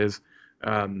rule is.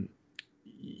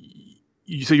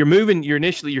 So you're moving.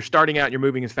 You're starting out. You're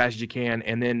moving as fast as you can,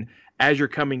 and then as you're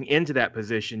coming into that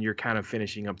position, you're kind of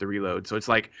finishing up the reload. So it's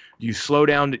like, do you slow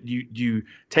down? Do you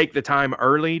take the time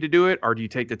early to do it, or do you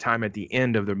take the time at the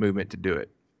end of the movement to do it?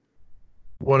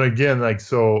 Well, again,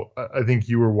 so I think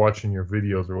you were watching your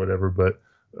videos or whatever, but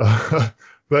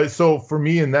so for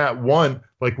me in that one,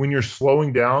 like when you're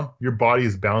slowing down, your body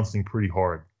is bouncing pretty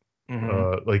hard.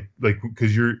 Mm-hmm.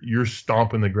 Because you're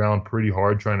stomping the ground pretty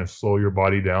hard trying to slow your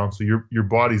body down, so your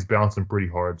body's bouncing pretty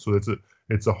hard. So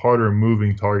it's a harder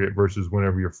moving target versus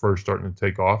whenever you're first starting to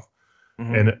take off.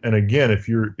 Mm-hmm. And again, if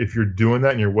you're doing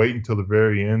that and you're waiting till the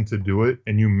very end to do it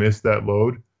and you miss that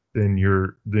load, then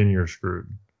you're screwed.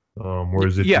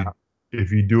 Whereas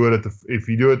if you do it at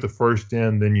the first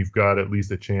end, then you've got at least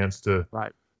a chance to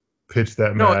pitch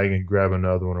that mag and grab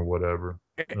another one or whatever.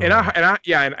 And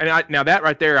I now that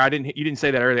right there, you didn't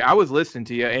say that earlier. I was listening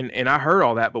to you and I heard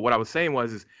all that, but what I was saying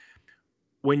was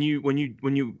when you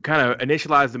kind of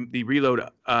initialize the reload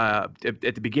at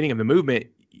the beginning of the movement,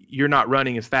 you're not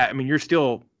running as fast. I mean, you're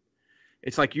still.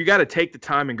 It's like you got to take the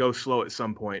time and go slow at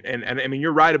some point. And I mean,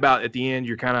 you're right about at the end,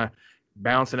 you're kind of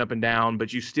bouncing up and down,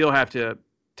 but you still have to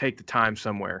take the time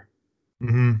somewhere.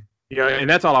 Mm-hmm. You know, and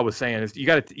that's all I was saying is you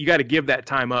got to give that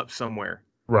time up somewhere.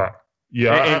 Right.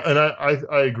 Yeah, And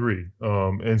I agree.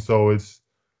 And so it's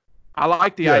I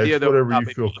like the idea it's though. whatever you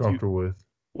feel comfortable with.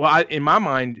 Well, in my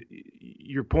mind,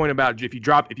 your point about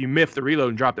if you miff the reload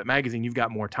and drop that magazine, you've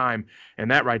got more time, and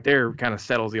that right there kind of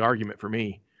settles the argument for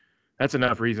me. That's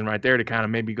enough reason right there to kind of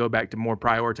maybe go back to more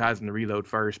prioritizing the reload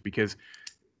first, because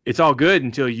it's all good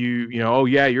until oh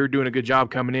yeah, you're doing a good job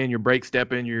coming in, you're brake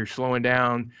stepping, you're slowing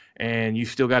down, and you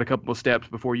still got a couple of steps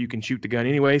before you can shoot the gun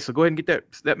anyway. So go ahead and get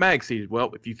that mag seated.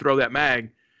 Well, if you throw that mag,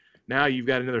 now you've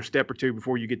got another step or two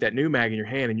before you get that new mag in your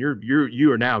hand, and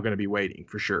you are now going to be waiting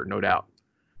for sure, no doubt.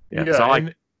 Yeah, so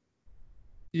and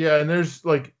there's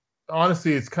like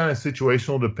honestly, it's kind of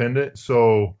situational dependent.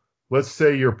 So let's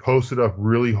say you're posted up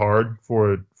really hard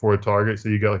for a target, so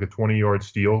you got like a 20-yard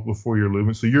steal before you're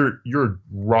moving. So you're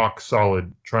rock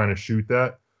solid trying to shoot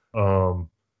that, and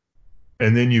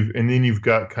then you've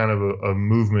got kind of a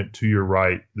movement to your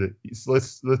right. That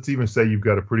let's even say you've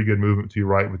got a pretty good movement to your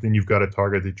right, but then you've got a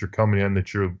target that you're coming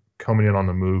in on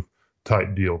the move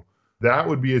type deal. That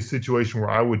would be a situation where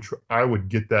I would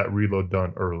get that reload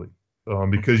done early,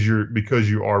 because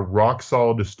you are rock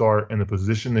solid to start, and the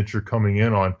position that you're coming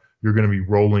in on, you're going to be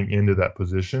rolling into that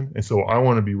position, and so I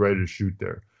want to be ready to shoot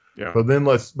there. Yeah. But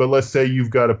let's say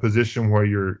you've got a position where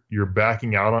you're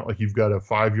backing out on, like you've got a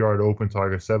 5-yard open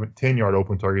target, 10-yard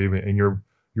open target even, and you're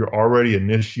already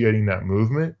initiating that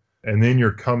movement, and then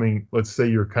you're coming. Let's say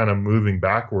you're kind of moving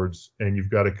backwards, and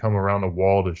you've got to come around a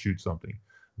wall to shoot something.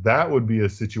 That would be a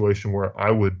situation where I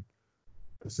would,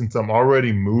 since I'm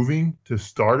already moving to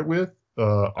start it with,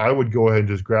 I would go ahead and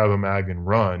just grab a mag and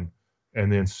run,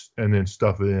 and then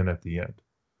stuff it in at the end.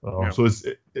 So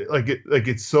to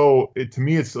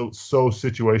me it's so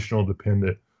situational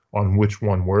dependent on which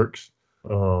one works.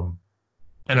 And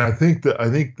I think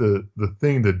the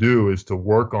thing to do is to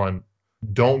work on,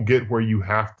 don't get where you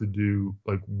have to do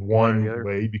like one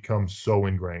way becomes so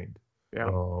ingrained. Yeah.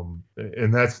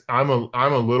 And that's I'm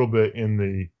a little bit in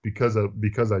the because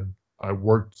I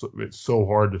worked so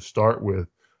hard to start with.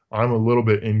 I'm a little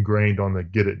bit ingrained on the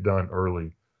get it done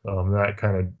early. That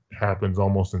kind of happens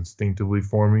almost instinctively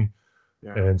for me.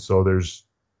 Yeah. And so there's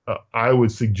I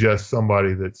would suggest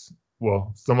somebody that's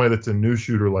a new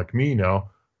shooter like me now,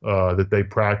 that they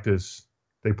practice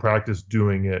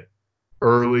doing it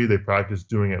early, they practice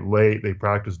doing it late, they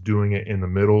practice doing it in the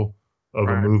middle of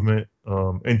a movement.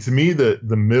 And to me, the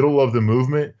middle of the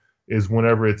movement is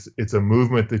whenever it's a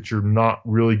movement that you're not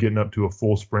really getting up to a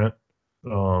full sprint,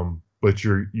 but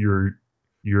you're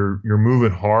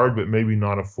moving hard, but maybe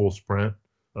not a full sprint.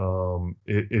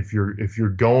 If you're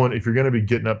going to be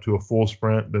getting up to a full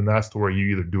sprint, then that's to where you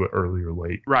either do it early or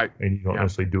late, right? And you don't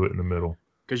necessarily do it in the middle,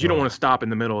 because you don't want to stop in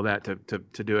the middle of that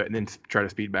to do it and then try to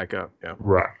speed back up. Yeah,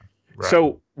 right.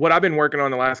 So what I've been working on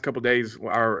the last couple of days,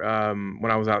 when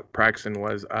I was out practicing,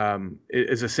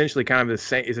 is essentially kind of the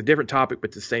same. It's a different topic, but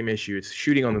it's the same issue. It's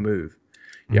shooting on the move.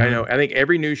 Yeah, I know. I think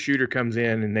every new shooter comes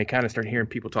in and they kind of start hearing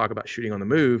people talk about shooting on the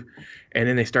move, and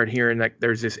then they start hearing like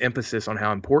there's this emphasis on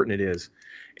how important it is.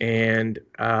 And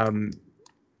I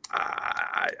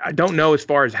don't know as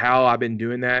far as how I've been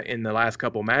doing that in the last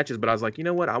couple of matches, but I was like, you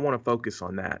know what, I want to focus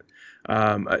on that.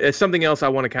 It's something else I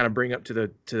want to kind of bring up to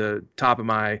the top of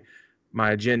my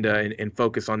agenda and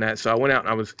focus on that. So I went out and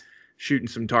I was shooting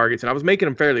some targets, and I was making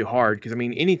them fairly hard because I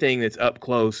mean anything that's up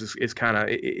close is kind of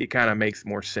it kind of makes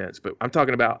more sense. But I'm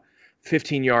talking about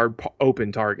 15-yard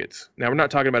open targets. Now we're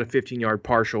not talking about a 15-yard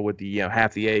partial with the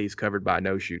half the A's covered by a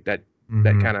no shoot. That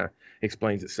kind of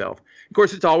explains itself. Of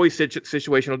course, it's always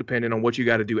situational dependent on what you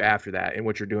got to do after that and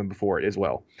what you're doing before it as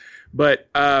well. But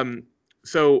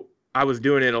so I was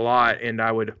doing it a lot, and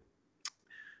I was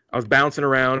bouncing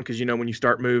around because, you know, when you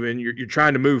start moving, you're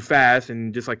trying to move fast,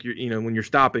 and just like when you're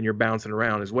stopping, you're bouncing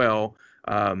around as well.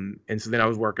 And so then I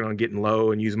was working on getting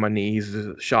low and using my knees as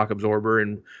a shock absorber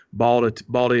and ball of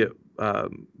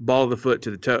the foot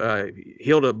to the toe,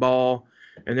 heel to ball.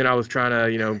 And then I was trying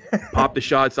to, pop the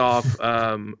shots off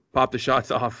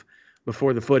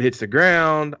before the foot hits the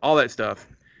ground, all that stuff.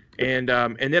 And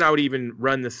then I would even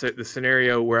run the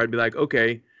scenario where I'd be like,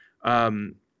 okay,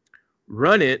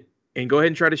 run it and go ahead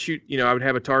and try to shoot. I would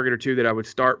have a target or two that I would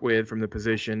start with from the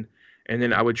position, and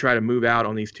then I would try to move out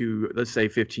on these two, let's say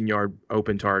 15-yard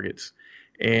open targets.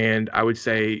 And I would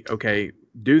say, okay,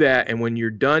 do that. And when you're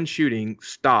done shooting,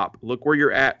 stop, look where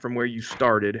you're at from where you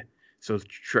started, So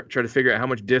try to figure out how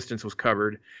much distance was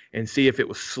covered and see if it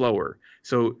was slower.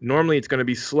 So normally it's going to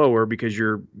be slower because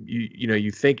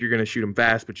you think you're going to shoot them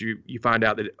fast, but you find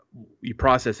out that you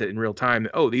process it in real time.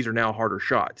 That, oh, these are now harder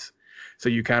shots. So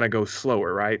you kind of go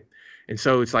slower, right? And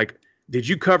so it's like, did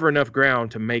you cover enough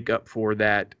ground to make up for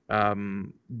that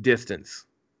distance?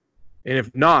 And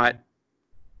if not,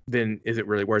 then is it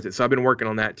really worth it? So I've been working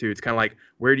on that too. It's kind of like,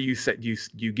 where do you set? Do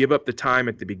you give up the time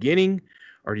at the beginning,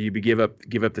 or do you give up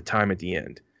the time at the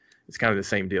end? It's kind of the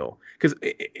same deal. Because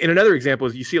in another example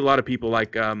is you see a lot of people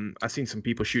like I've seen some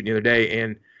people shooting the other day,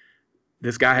 and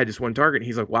this guy had just one target, and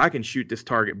he's like, well, I can shoot this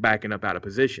target backing up out of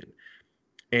position.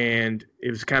 And it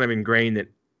was kind of ingrained that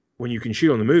when you can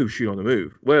shoot on the move, shoot on the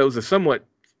move. Well, it was I think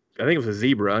it was a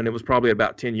zebra, and it was probably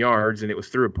about 10 yards, and it was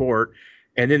through a port.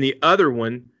 And then the other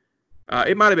one,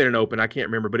 it might have been an open, I can't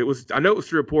remember, but I know it was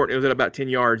through a port. It was at about 10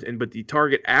 yards, but the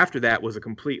target after that was a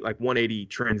complete like 180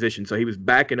 transition. So he was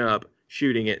backing up,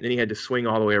 shooting it, and then he had to swing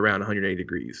all the way around 180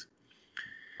 degrees.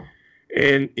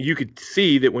 And you could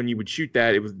see that when you would shoot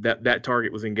that, it was that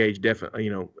target was engaged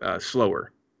definitely,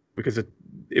 slower, because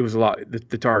it was a lot.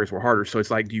 The targets were harder. So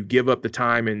it's like, do you give up the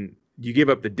time and do you give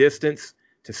up the distance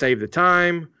to save the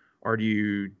time, or do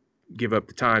you give up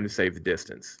the time to save the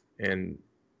distance? And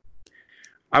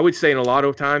I would say in a lot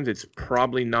of times it's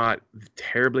probably not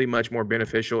terribly much more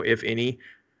beneficial, if any,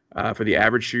 for the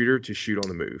average shooter to shoot on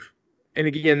the move. And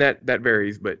again, that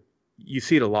varies, but you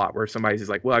see it a lot where somebody's just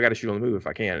like, well, I got to shoot on the move if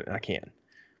I can, and I can.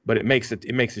 But it makes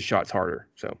the shots harder.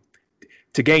 So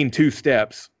to gain 2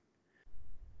 steps,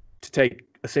 to take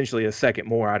essentially a second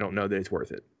more, I don't know that it's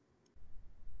worth it.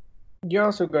 You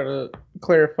also got to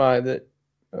clarify that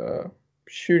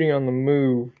shooting on the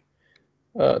move,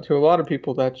 to a lot of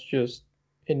people, that's just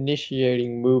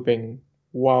initiating moving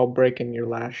while breaking your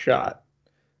last shot.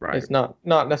 Right. It's not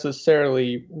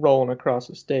necessarily rolling across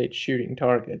the stage shooting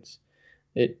targets.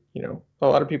 A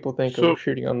lot of people think of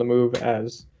shooting on the move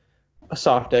as a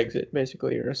soft exit,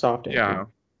 basically, or a soft entry. Yeah,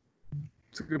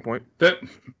 it's a good point. That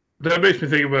makes me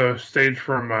think of a stage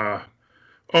from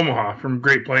Omaha, from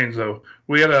Great Plains. Though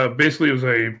we had basically it was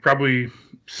a probably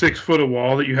 6 foot of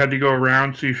wall that you had to go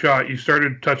around. So you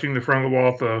started touching the front of the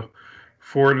wall at the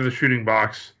forward of the shooting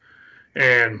box,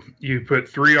 and you put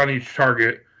 3 on each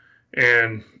target,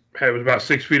 and it was about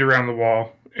 6 feet around the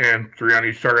wall, and 3 on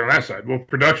each target on that side. Well,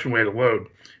 production way to load,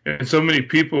 and so many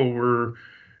people were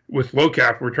with low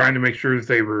cap were trying to make sure that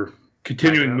they were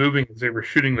continuing moving as they were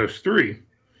shooting those 3.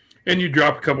 And you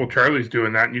drop a couple of Charlies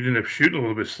doing that, and you'd end up shooting a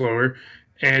little bit slower,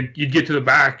 and you'd get to the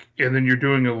back, and then you're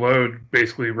doing a load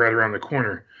basically right around the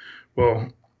corner.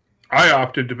 Well, I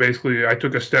opted to I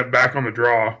took a step back on the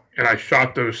draw, and I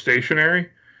shot those stationary,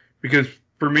 because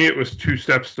for me it was 2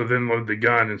 steps to then load the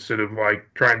gun instead of like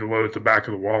trying to load at the back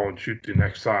of the wall and shoot the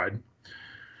next side.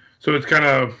 So it's kind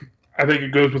of, I think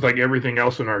it goes with like everything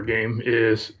else in our game,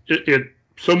 is it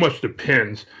so much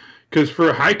depends. Because for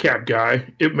a high cap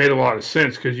guy, it made a lot of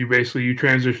sense, because you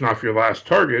transition off your last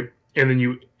target, and then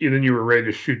you were ready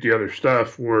to shoot the other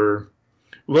stuff. Where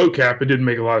low cap, it didn't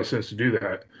make a lot of sense to do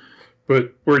that.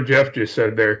 But where Jeff just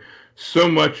said there, so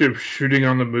much of shooting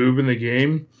on the move in the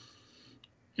game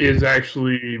is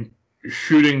actually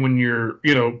shooting when you're,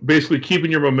 basically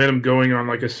keeping your momentum going on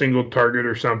like a single target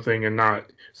or something, and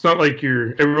it's not like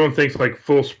everyone thinks like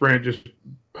full sprint, just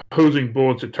hosing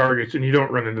bullets at targets, and you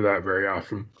don't run into that very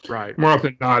often. Right. More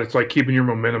often than not, it's like keeping your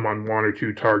momentum on 1 or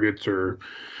 2 targets, or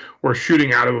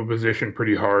shooting out of a position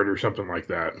pretty hard or something like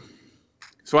that.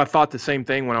 So I thought the same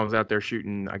thing when I was out there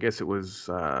shooting, I guess it was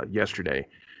yesterday.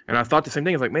 And I thought the same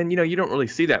thing. It's like, man, you don't really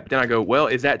see that. But then I go, well,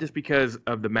 is that just because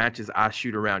of the matches I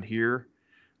shoot around here?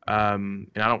 And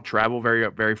I don't travel very,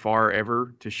 very far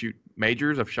ever to shoot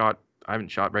majors. I haven't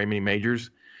shot very many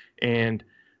majors. And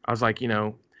I was like,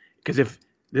 because if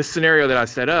this scenario that I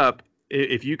set up,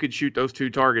 if you could shoot those 2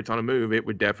 targets on a move, it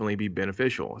would definitely be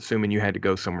beneficial, assuming you had to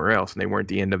go somewhere else and they weren't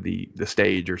the end of the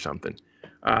stage or something.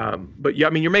 But yeah, I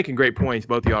mean, you're making great points.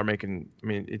 Both of y'all are making,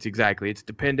 it's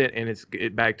dependent, and it's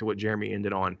back to what Jeremy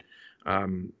ended on.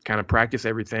 Kind of practice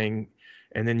everything,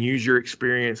 and then use your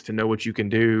experience to know what you can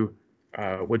do,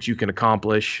 what you can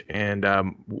accomplish, and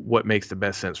what makes the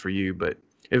best sense for you. But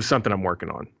it was something I'm working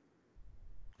on.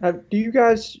 Do you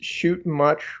guys shoot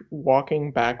much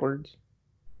walking backwards?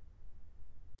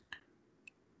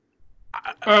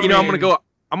 I'm gonna go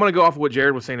off of what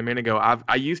Jared was saying a minute ago.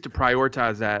 I used to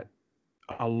prioritize that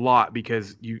a lot,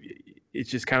 because it's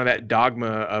just kind of that dogma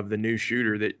of the new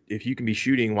shooter that if you can be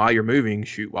shooting while you're moving,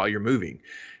 shoot while you're moving.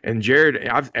 And Jared,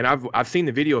 I've seen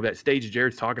the video of that stage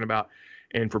Jared's talking about.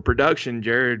 And for production,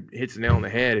 Jared hits the nail on the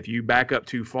head. If you back up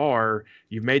too far,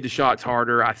 you've made the shots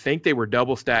harder. I think they were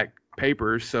double stack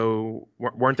papers. So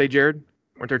weren't they, Jared?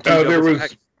 Weren't there two?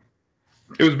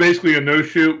 It was basically a no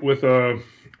shoot with a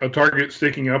target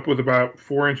sticking up with about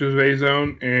 4 inches of A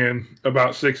zone and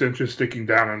about 6 inches sticking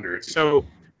down under it. So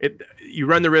you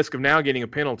run the risk of now getting a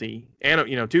penalty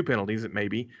and 2 penalties, it may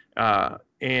be,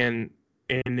 and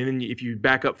then if you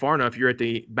back up far enough, you're at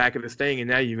the back of the staying, and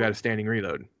now you've got a standing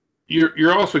reload.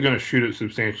 You're also going to shoot it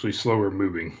substantially slower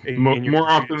moving, more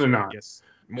often than not. Yes,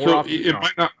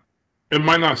 it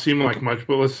might not seem like much,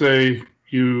 but let's say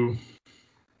you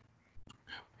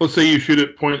shoot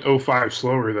it 0.05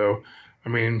 slower though. I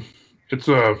mean, it's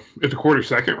a quarter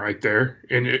second right there,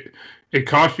 and it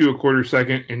cost you a quarter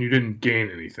second, and you didn't gain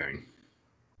anything.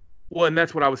 Well, and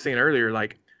that's what I was saying earlier.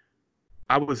 Like,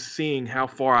 I was seeing how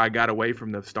far I got away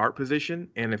from the start position,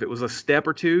 and if it was a step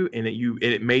or two, and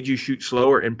it made you shoot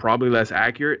slower and probably less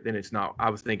accurate, then it's not. I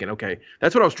was thinking, okay,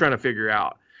 that's what I was trying to figure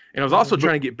out, and I was also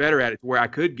trying to get better at it, where I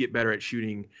could get better at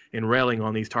shooting and railing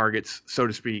on these targets, so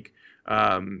to speak.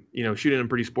 Shooting them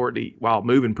pretty sporty while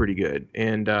moving pretty good.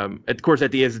 And of course,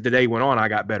 as the day went on, I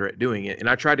got better at doing it, and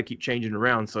I tried to keep changing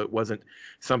around so it wasn't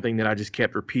something that I just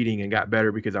kept repeating and got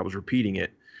better because I was repeating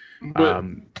it. But,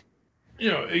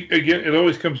 again, it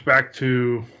always comes back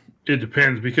to it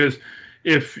depends, because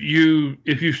if you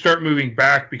start moving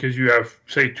back because you have,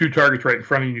 say, 2 targets right in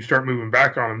front of you and you start moving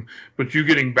back on them, but you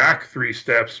getting back 3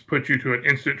 steps puts you to an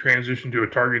instant transition to a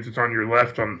target that's on your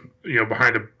left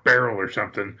behind a barrel or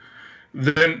something,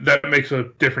 then that makes a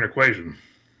different equation.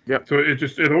 Yep. So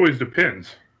it always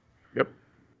depends. Yep.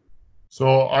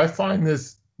 So I find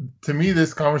this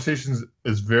conversation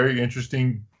is very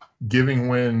interesting, given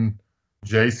when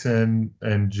Jason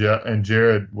and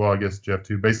Jared, well, I guess Jeff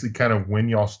too, basically kind of when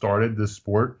y'all started this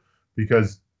sport,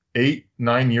 because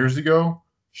 8-9 years ago,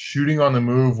 shooting on the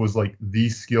move was like the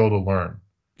skill to learn.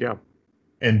 Yeah.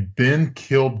 And Ben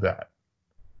killed that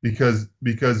because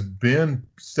Ben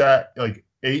sat like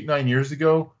 8-9 years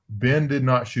ago, Ben did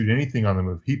not shoot anything on the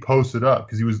move. He posted up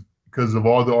because of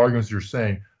all the arguments you're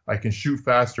saying. I can shoot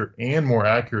faster and more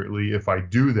accurately if I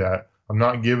do that. I'm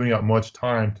not giving up much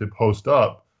time to post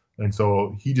up. And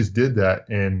so he just did that.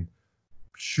 And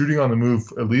shooting on the move,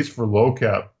 at least for low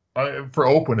cap, for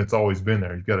open, it's always been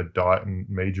there. You've got a dot and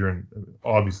major, and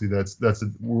obviously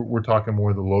we're talking more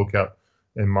of the low cap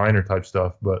and minor type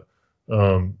stuff. But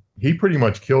he pretty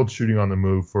much killed shooting on the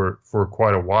move for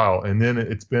quite a while. And then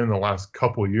it's been in the last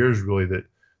couple of years really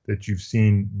that you've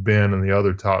seen Ben and the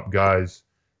other top guys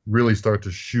really start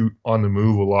to shoot on the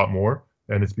move a lot more,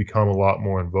 and it's become a lot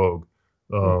more in vogue,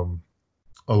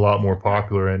 a lot more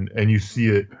popular, and you see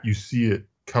it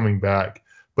coming back.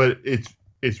 But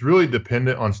it's really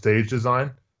dependent on stage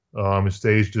design.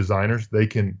 Stage designers, they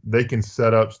can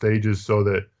set up stages so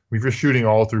that if you're shooting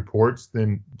all through ports,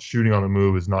 then shooting on the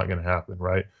move is not going to happen,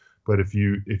 right? But if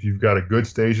you've got a good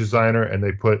stage designer and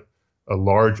they put a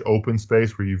large open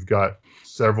space where you've got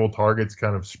several targets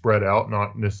kind of spread out,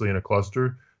 not necessarily in a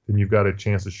cluster, then you've got a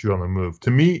chance to shoot on the move. To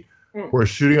me, where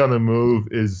shooting on the move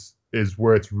is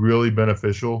where it's really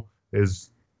beneficial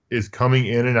is coming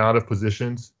in and out of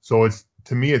positions. So it's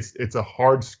a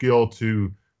hard skill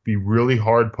to be really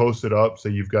hard posted up. So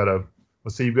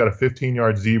let's say you've got a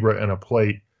 15-yard zebra and a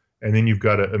plate, and then you've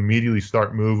got to immediately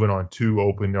start moving on 2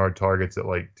 open yard targets at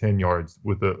like 10 yards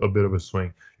with a bit of a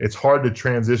swing. It's hard to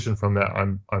transition from that.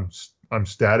 I'm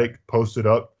static, posted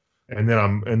up, and then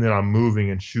I'm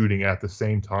moving and shooting at the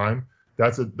same time.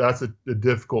 That's a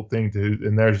difficult thing to do,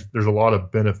 and there's a lot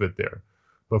of benefit there.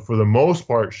 But for the most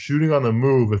part, shooting on the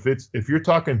move, if you're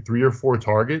talking 3 or 4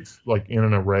 targets like in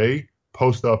an array,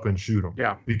 post up and shoot them.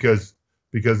 Yeah. Because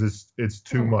it's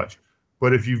too much.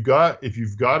 But if you've got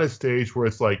a stage where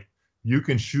it's like you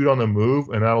can shoot on the move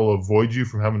and that'll avoid you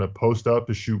from having to post up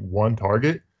to shoot 1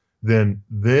 target, then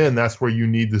that's where you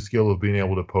need the skill of being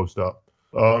able to post up.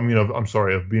 Of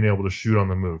being able to shoot on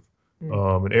the move.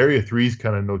 And Area 3 is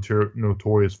kind of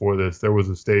notorious for this. There was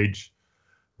a stage,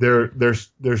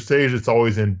 there's stage that's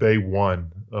always in Bay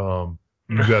 1.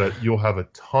 You'll have a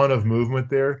ton of movement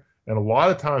there, and a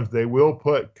lot of times they will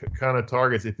put kind of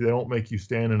targets if they don't make you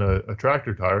stand in a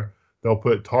tractor tire. They'll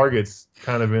put targets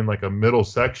kind of in like a middle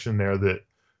section there that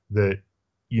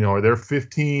they're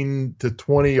 15 to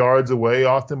 20 yards away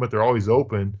often, but they're always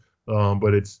open.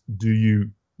 But it's do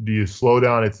you slow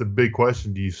down? It's a big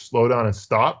question. Do you slow down and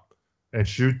stop and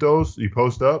shoot those? You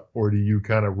post up, or do you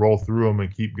kind of roll through them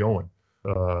and keep going?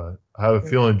 I have a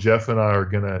feeling Jeff and I are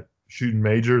gonna shoot in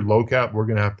major low cap. We're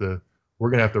gonna have to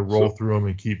roll through them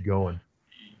and keep going.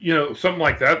 Something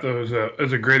like that though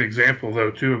is a great example though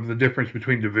too of the difference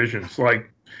between divisions. Like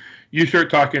you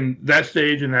start talking that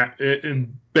stage and that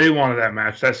in Bay 1 of that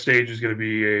match, that stage is going to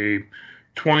be a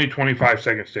 20, 25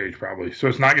 second stage probably. So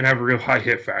it's not going to have a real high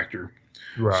hit factor.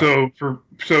 Right.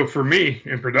 So for me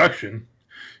in production,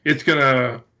 it's going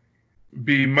to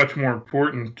be much more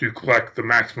important to collect the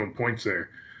maximum points there.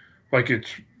 Like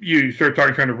you start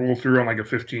trying to roll through on like a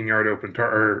 15-yard open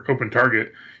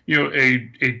target.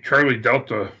 A Charlie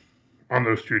Delta on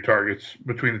those 2 targets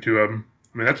between the 2 of them.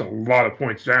 I mean, that's a lot of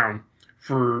points down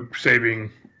for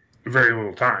saving very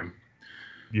little time.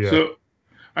 Yeah. So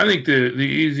I think the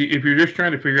easy, if you're just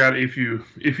trying to figure out if you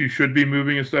should be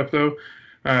moving and stuff though,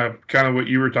 kind of what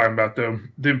you were talking about though,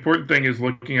 the important thing is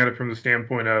looking at it from the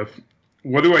standpoint of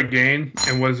what do I gain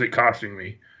and what is it costing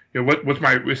me? What's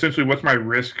my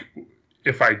risk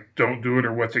if I don't do it,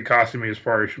 or what's it costing me as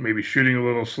far as maybe shooting a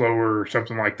little slower or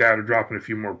something like that, or dropping a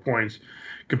few more points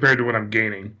compared to what I'm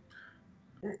gaining.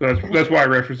 That's why I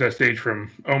referenced that stage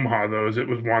from Omaha though, is it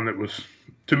was one that was,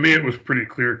 to me, it was pretty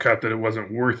clear cut that it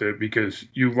wasn't worth it because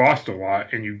you lost a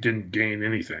lot and you didn't gain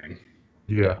anything.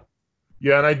 Yeah.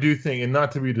 Yeah, and I do think, and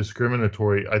not to be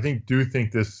discriminatory, I think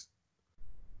this,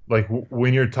 like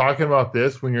when you're talking about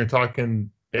this, when you're talking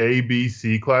A, B,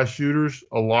 C class shooters,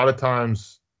 a lot of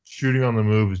times shooting on the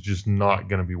move is just not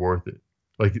going to be worth it.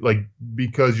 Like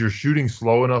because you're shooting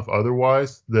slow enough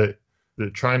otherwise that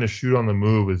trying to shoot on the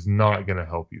move is not going to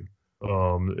help you.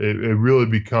 It really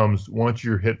becomes, once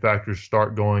your hit factors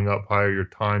start going up higher, your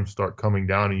times start coming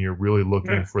down, and you're really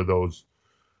looking for those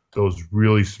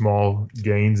really small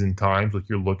gains in times, like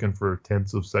you're looking for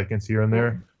tenths of seconds here and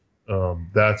there.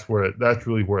 That's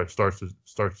really where it starts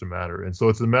to matter. And so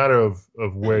it's a matter of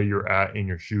where you're at in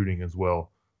your shooting as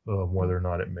well, whether or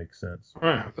not it makes sense.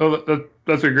 Yeah,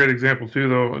 that's a great example too,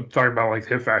 though. Talking about like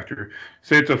hit factor.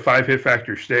 Say it's a 5 hit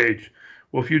factor stage.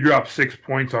 Well, if you drop 6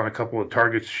 points on a couple of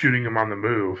targets shooting them on the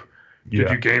move, did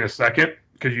you gain a second?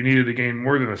 Because you needed to gain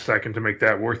more than a second to make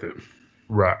that worth it.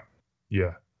 Right.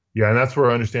 Yeah. Yeah, and that's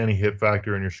where understanding hit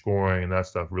factor and your scoring and that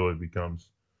stuff really becomes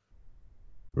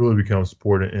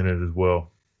important in it as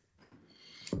well.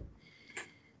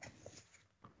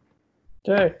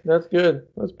 Okay, that's good.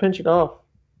 Let's pinch it off.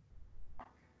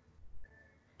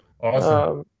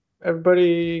 Awesome.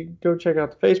 Everybody go check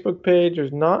out the Facebook page.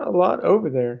 There's not a lot over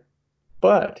there,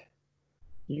 but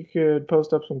you could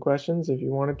post up some questions if you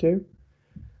wanted to.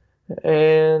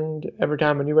 And every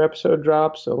time a new episode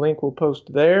drops, a link will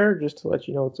post there just to let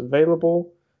you know it's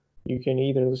available. You can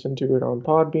either listen to it on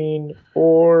Podbean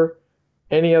or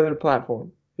any other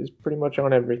platform. It's pretty much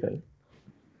on everything.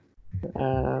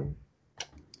 I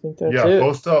think that's it.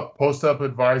 Post up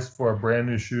advice for a brand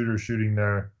new shooter shooting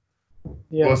their.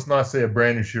 Yeah. Let's not say a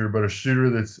brand new shooter, but a shooter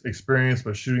that's experienced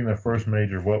but shooting their first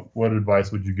major. What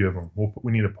advice would you give them?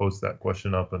 We need to post that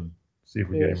question up and see if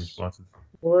we get any responses.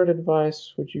 What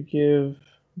advice would you give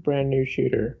a brand new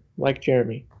shooter like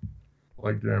Jeremy?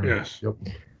 Like Jeremy. Yes. Yep.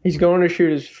 He's going to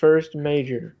shoot his first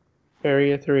major,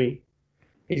 Area 3.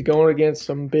 He's going against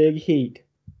some big heat.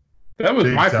 That was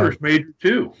my first major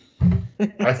too.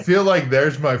 I feel like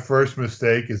there's my first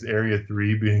mistake is Area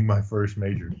 3 being my first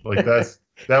major. Like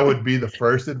that would be the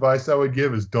first advice I would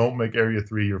give, is don't make Area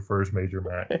 3 your first major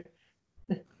match.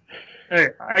 Hey,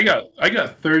 I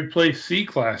got third place C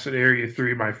class at Area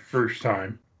 3 my first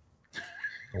time.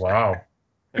 Wow.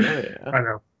 Oh, yeah. I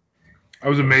know. I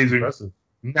was amazing. Impressive.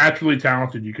 Naturally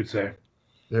talented, you could say.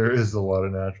 There is a lot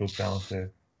of natural talent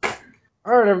there.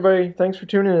 All right, everybody. Thanks for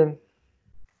tuning in.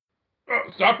 Oh,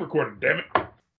 stop recording, damn it.